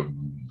the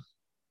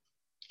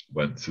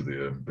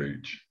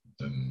beach.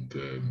 And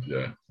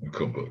we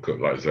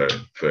couldn't like I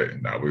say,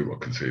 now we were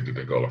conceded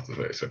a goal after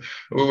 30. So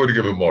we would have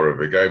given more of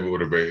a game. It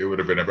would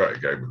have been a better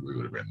game if we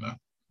would have been there.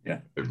 Yeah.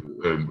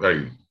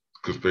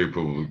 Because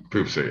people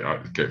say, I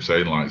kept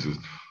saying like,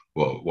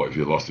 well, what if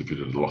you lost? If you'd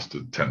have lost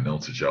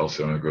 10-0 to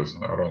Chelsea, and it goes,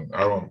 I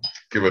don't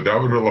give a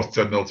damn. We'd have lost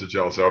 10-0 to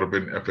Chelsea. I would have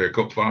been FA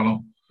Cup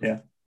final. Yeah.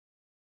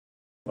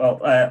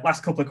 Well,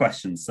 last couple of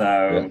questions.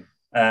 So,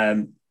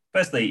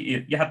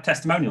 firstly, you had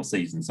testimonial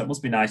season, so it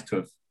must be nice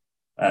to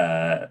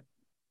have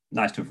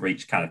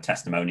reached kind of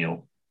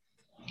testimonial.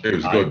 It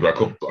was good, but I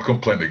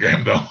couldn't play in the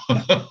game though.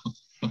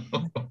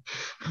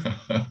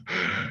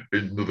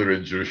 Another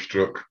injury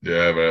struck.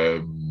 Yeah,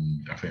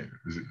 I think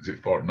is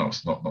it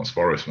Forest? Not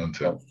Forest,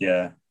 wasn't it?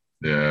 Yeah,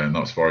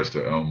 not Forest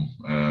at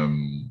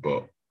home.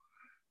 But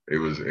it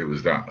was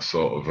that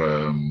sort of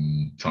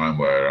time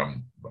where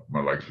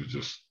my legs were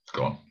just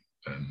gone,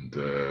 and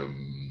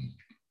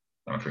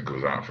I think I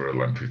was out for a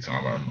lengthy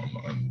time,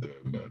 and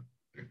it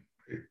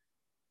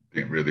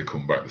didn't really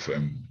come back the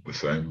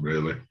same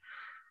really.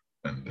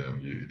 And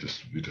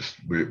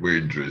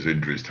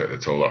injuries take the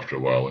toll after a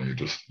while, and you're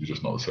just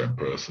not the same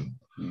person.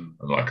 And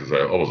like I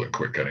say, I wasn't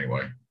quick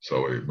anyway,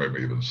 so it made me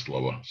even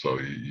slower. So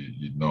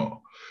you're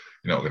not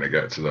going to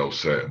get to those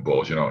certain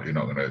balls. You're not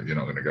going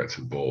to get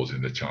to the balls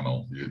in the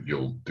channel.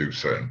 You'll do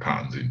certain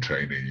patterns in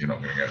training. You're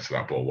not going to get to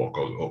that ball what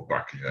goes up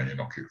back, and then you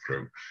knock it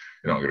through.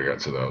 You're not going to get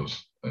to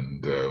those.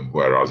 And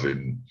whereas I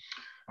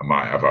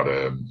might have had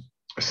a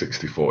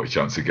 60-40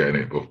 chance of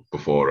getting it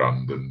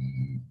beforehand,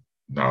 and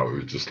now it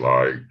was just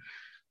like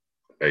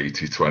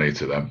 80-20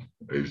 to them.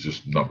 It was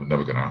just never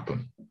going to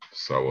happen.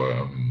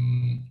 So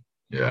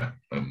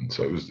and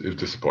so it was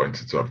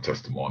disappointing to have a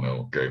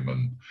testimonial game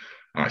and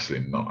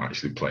not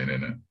actually playing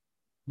in it.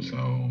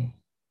 So,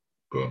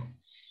 but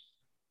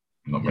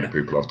not many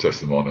people have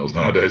testimonials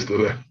nowadays, do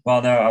they?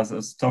 Well, no, I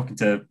was talking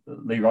to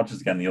Lee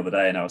Rogers again the other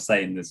day, and I was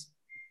saying there's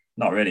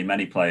not really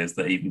many players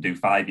that even do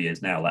 5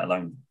 years now, let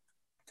alone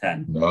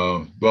 10.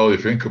 No, well, you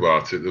think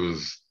about it, there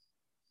was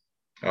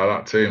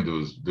that team.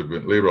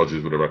 Lee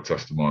Rogers would have had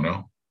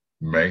testimonial.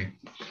 Me,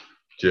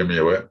 Jimmy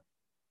Hewitt.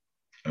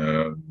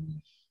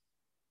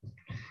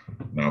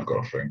 Now I've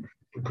got to think,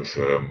 because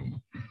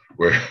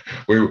we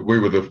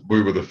were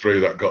the 3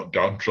 that got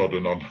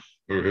downtrodden on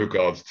with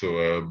regards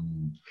to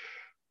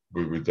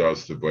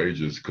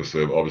wages, because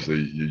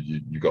obviously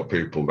you got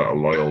people that are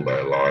loyal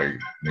there, like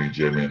me,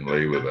 Jimmy, and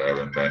Lee were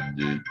there, and then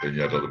you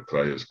had other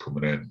players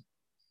coming in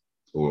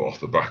who, off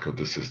the back of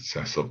the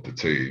success of the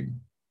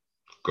team,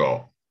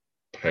 got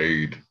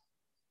paid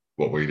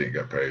what we didn't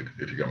get paid,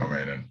 if you get my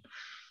meaning.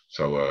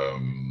 So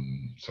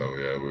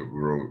yeah, we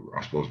were all,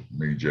 I suppose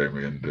me,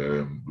 Jamie, and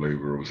Lee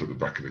were always at the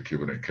back of the queue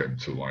when it came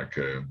to like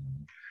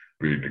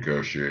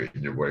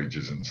renegotiating your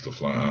wages and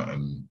stuff like that.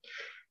 And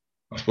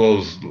I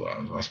suppose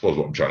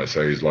what I'm trying to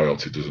say is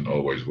loyalty doesn't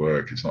always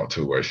work. It's not a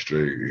two-way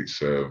street.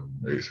 It's a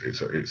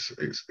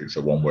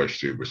one-way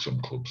street with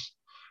some clubs.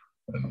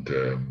 And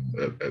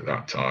at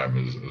that time,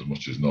 as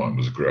much as Norton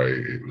was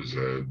great, it was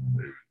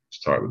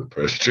tight with the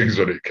purse strings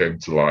when it came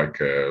to like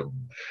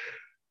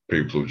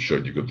people who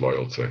showed you good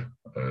loyalty,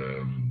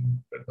 and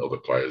other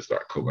players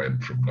that come in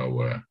from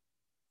nowhere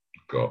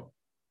got,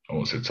 I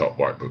won't say top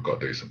whack, but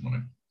got decent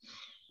money.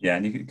 Yeah,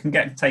 and you can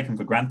get taken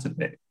for granted a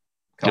bit.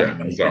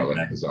 Yeah, exactly.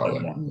 Because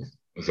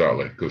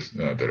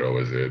they're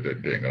always here. They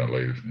ain't going to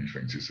leave, and you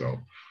think to yourself,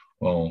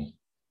 well,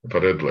 if I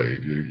did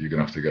leave, you're going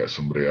to have to get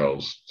somebody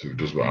else who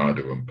does what I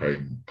do and pay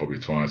him probably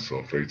twice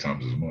or 3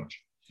 times as much.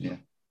 Yeah.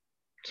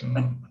 So,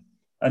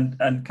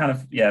 and kind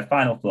of, yeah,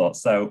 final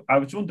thoughts. So I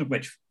was wondering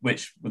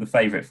which were the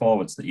favourite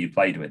forwards that you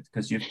played with,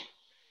 because you've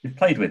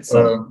played with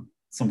some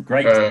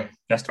great. I've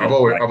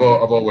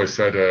always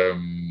said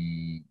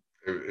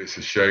it's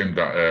a shame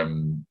that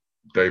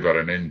Dave had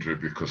an injury,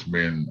 because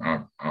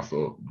I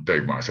thought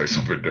Dave might say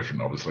something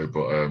different, obviously,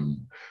 but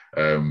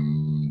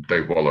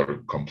Dave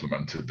Waller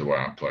complemented the way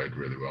I played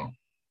really well,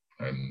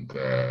 and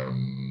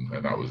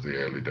that was the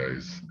early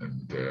days,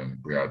 and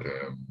we had.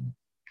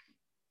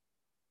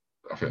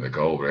 I think the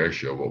goal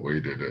ratio, what we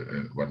did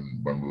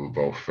when we were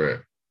both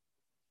fit,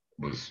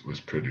 was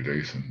pretty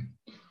decent.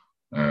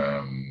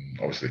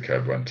 Obviously,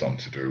 Kev went on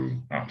to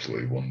do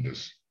absolutely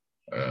wonders,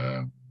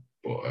 but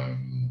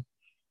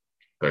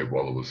Dave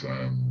Waller was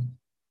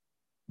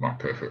my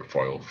perfect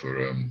foil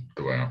for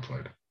the way I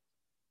played.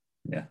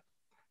 Yeah,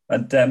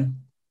 and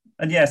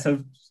yeah,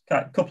 so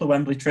a couple of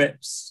Wembley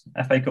trips,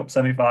 FA Cup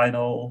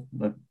semi-final,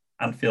 the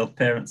Anfield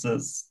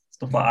appearances,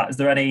 stuff like that. Is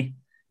there any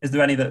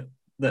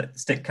that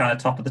stick kind of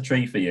top of the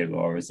tree for you,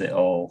 or is it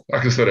all?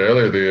 Like I said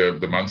earlier,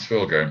 the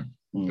Mansfield game,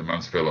 the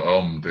Mansfield at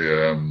home,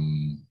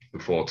 the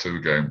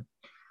 4-2 game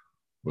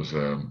was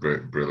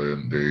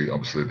brilliant.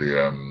 Obviously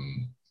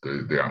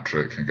the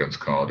hat-trick against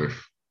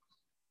Cardiff.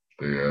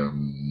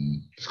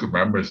 It's good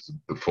memories.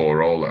 The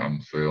 4-4 at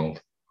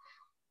Anfield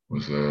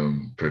was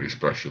pretty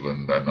special,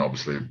 and then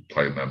obviously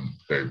playing them,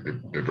 they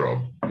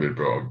brought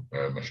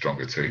a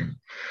stronger team.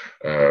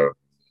 The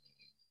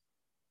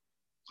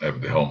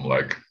home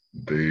leg.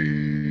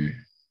 The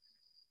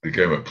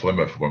game at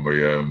Plymouth when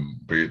we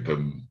beat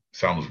them,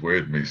 sounds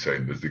weird me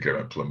saying there's the game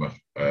at Plymouth.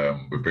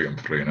 We beat them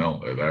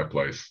 3-0 at their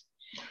place,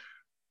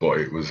 but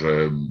it was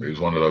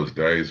one of those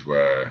days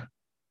where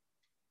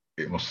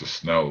it must have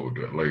snowed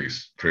at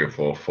least 3 or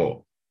 4 foot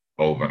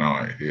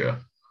overnight here,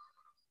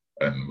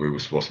 and we were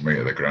supposed to meet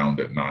at the ground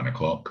at 9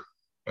 o'clock,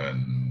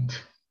 and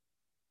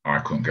I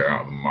couldn't get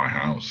out of my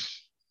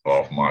house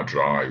off my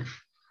drive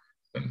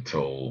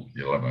until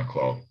 11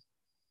 o'clock.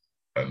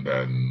 And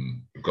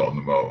then we got on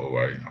the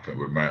motorway. I think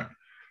we met.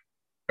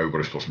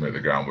 Everybody's supposed to meet at the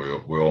ground.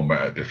 We all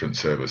met at different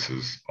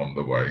services on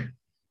the way,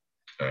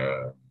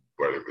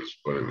 whether it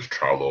was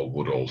Trowell or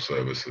Woodall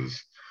services.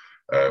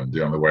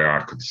 The only way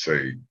I could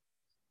see,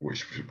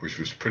 which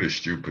was pretty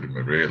stupid of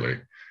me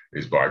really,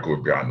 is by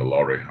going behind the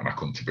lorry, and I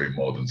couldn't have been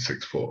more than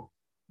 6 foot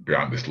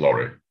behind this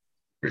lorry,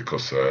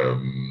 because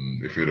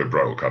if he'd have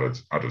broke, I'd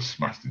have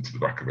smashed into the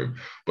back of him.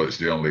 But it's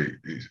the only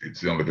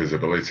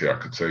visibility I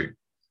could see.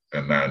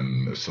 And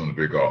then as soon as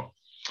we got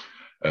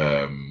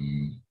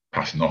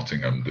past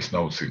Nottingham, the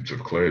snow seemed to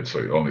have cleared, so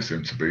it only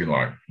seemed to be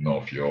like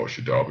North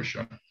Yorkshire,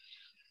 Derbyshire.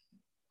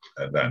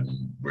 And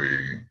then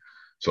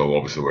so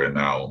obviously we're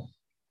now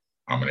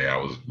how many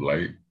hours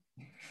late?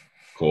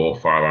 4 or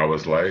 5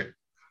 hours late.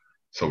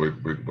 So we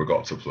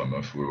got to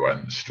Plymouth. We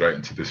went straight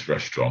into this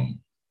restaurant,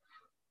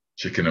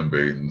 chicken and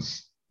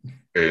beans,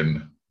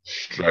 in,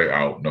 straight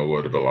out, no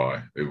word of a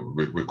lie.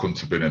 We couldn't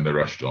have been in the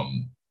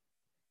restaurant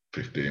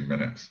 15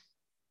 minutes.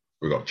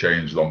 We got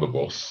changed on the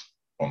bus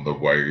on the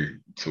way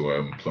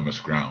to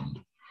Plymouth ground,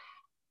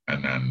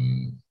 and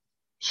then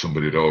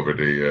somebody had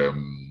already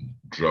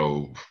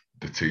drove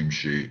the team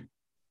sheet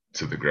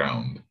to the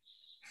ground,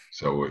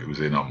 so it was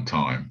in on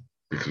time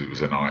because it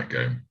was a night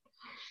game.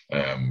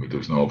 There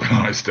was no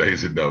overnight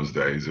stays in those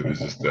days. It was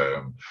just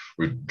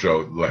we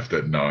left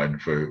at 9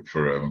 for a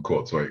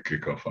 7:45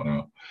 kickoff on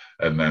our,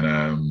 and then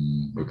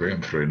we beat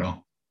them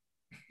 3-0.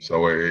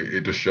 So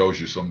it just shows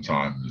you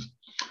sometimes.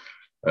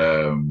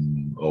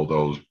 All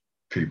those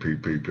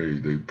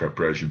PPPP, the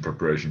preparation,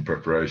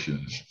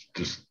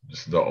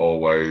 it's not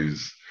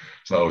always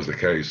the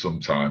case.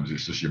 Sometimes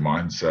it's just your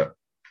mindset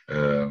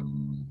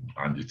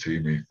and your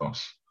team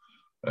ethos,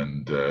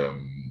 and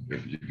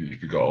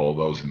if you got all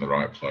those in the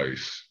right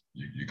place,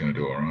 you're going to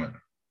do all right.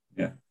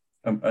 Yeah.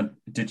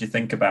 Did you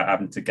think about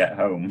having to get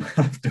home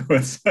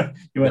afterwards?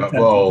 You went I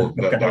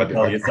can't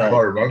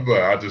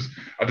remember. I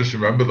just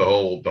remember the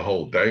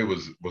whole day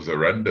was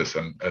horrendous,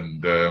 and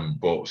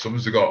but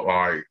sometimes we got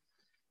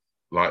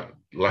like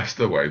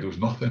Leicester way, there was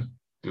nothing.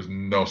 There was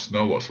no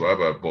snow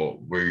whatsoever.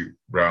 But we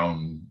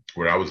round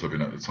where I was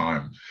living at the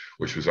time,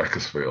 which was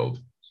Ecclesfield,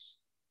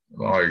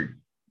 like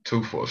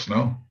 2 foot of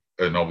snow,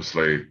 and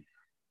obviously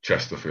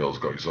Chesterfield's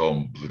got its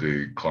own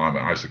bloody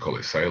climate. I used to call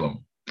it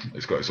Salem.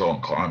 It's got its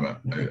own climate,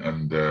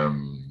 and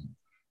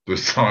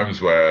there's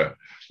times where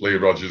Lee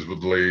Rogers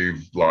would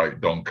leave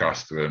like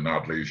Doncaster and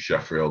I'd leave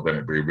Sheffield, then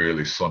it'd be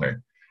really sunny,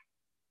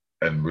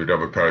 and we'd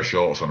have a pair of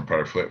shorts on, a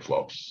pair of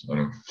flip-flops and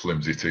a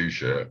flimsy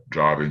t-shirt,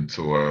 driving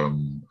to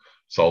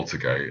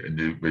Saltergate,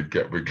 and we'd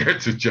get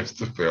to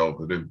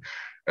Chesterfield, and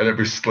it'd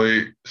be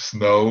sleet,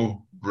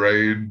 snow,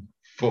 rain,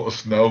 foot of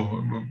snow,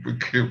 and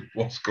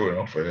what's going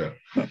on here?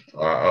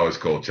 I always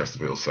call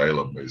Chesterfield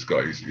Salem. It's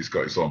got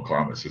its own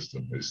climate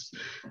system.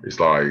 It's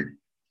like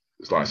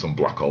some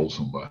black hole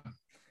somewhere.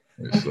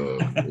 The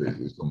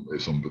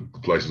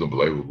place is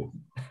unbelievable.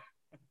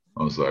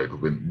 Honestly, it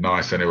could be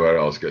nice anywhere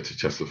else. Get to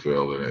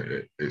Chesterfield,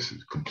 and it's a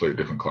completely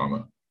different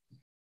climate.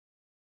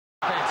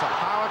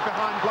 Howard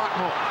behind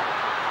Blackmore.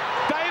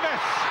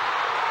 Davis!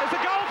 It's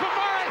a goal for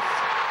Morris!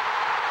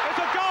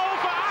 It's a goal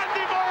for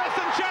Andy Morris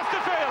and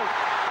Chesterfield!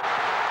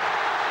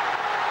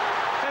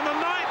 In the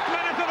 9th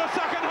minute of the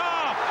second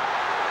half.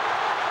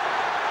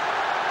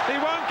 He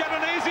won't get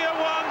an easier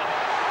one,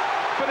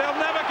 but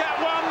he'll never get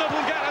one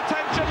that'll get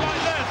attention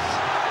like this.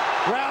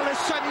 Well, they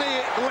suddenly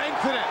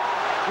lengthen it,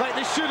 like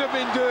they should have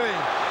been doing.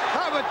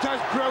 Howard does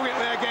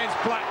brilliantly against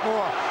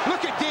Blackmore.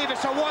 Look at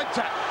Davis, I want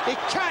it. He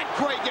can't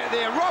quite get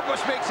there.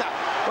 Roberts makes it.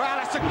 Well,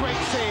 that's a great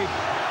save.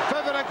 If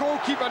ever a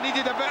goalkeeper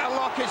needed a bit of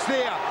luck, it's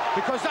there,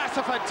 because that's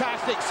a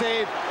fantastic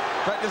save.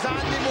 But does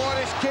Andy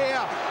Morris care?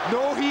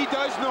 No, he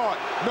does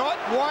not. Not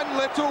one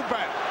little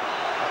bit.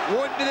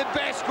 Won't be the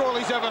best goal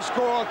he's ever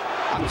scored.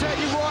 I'll tell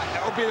you what,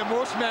 it'll be the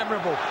most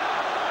memorable.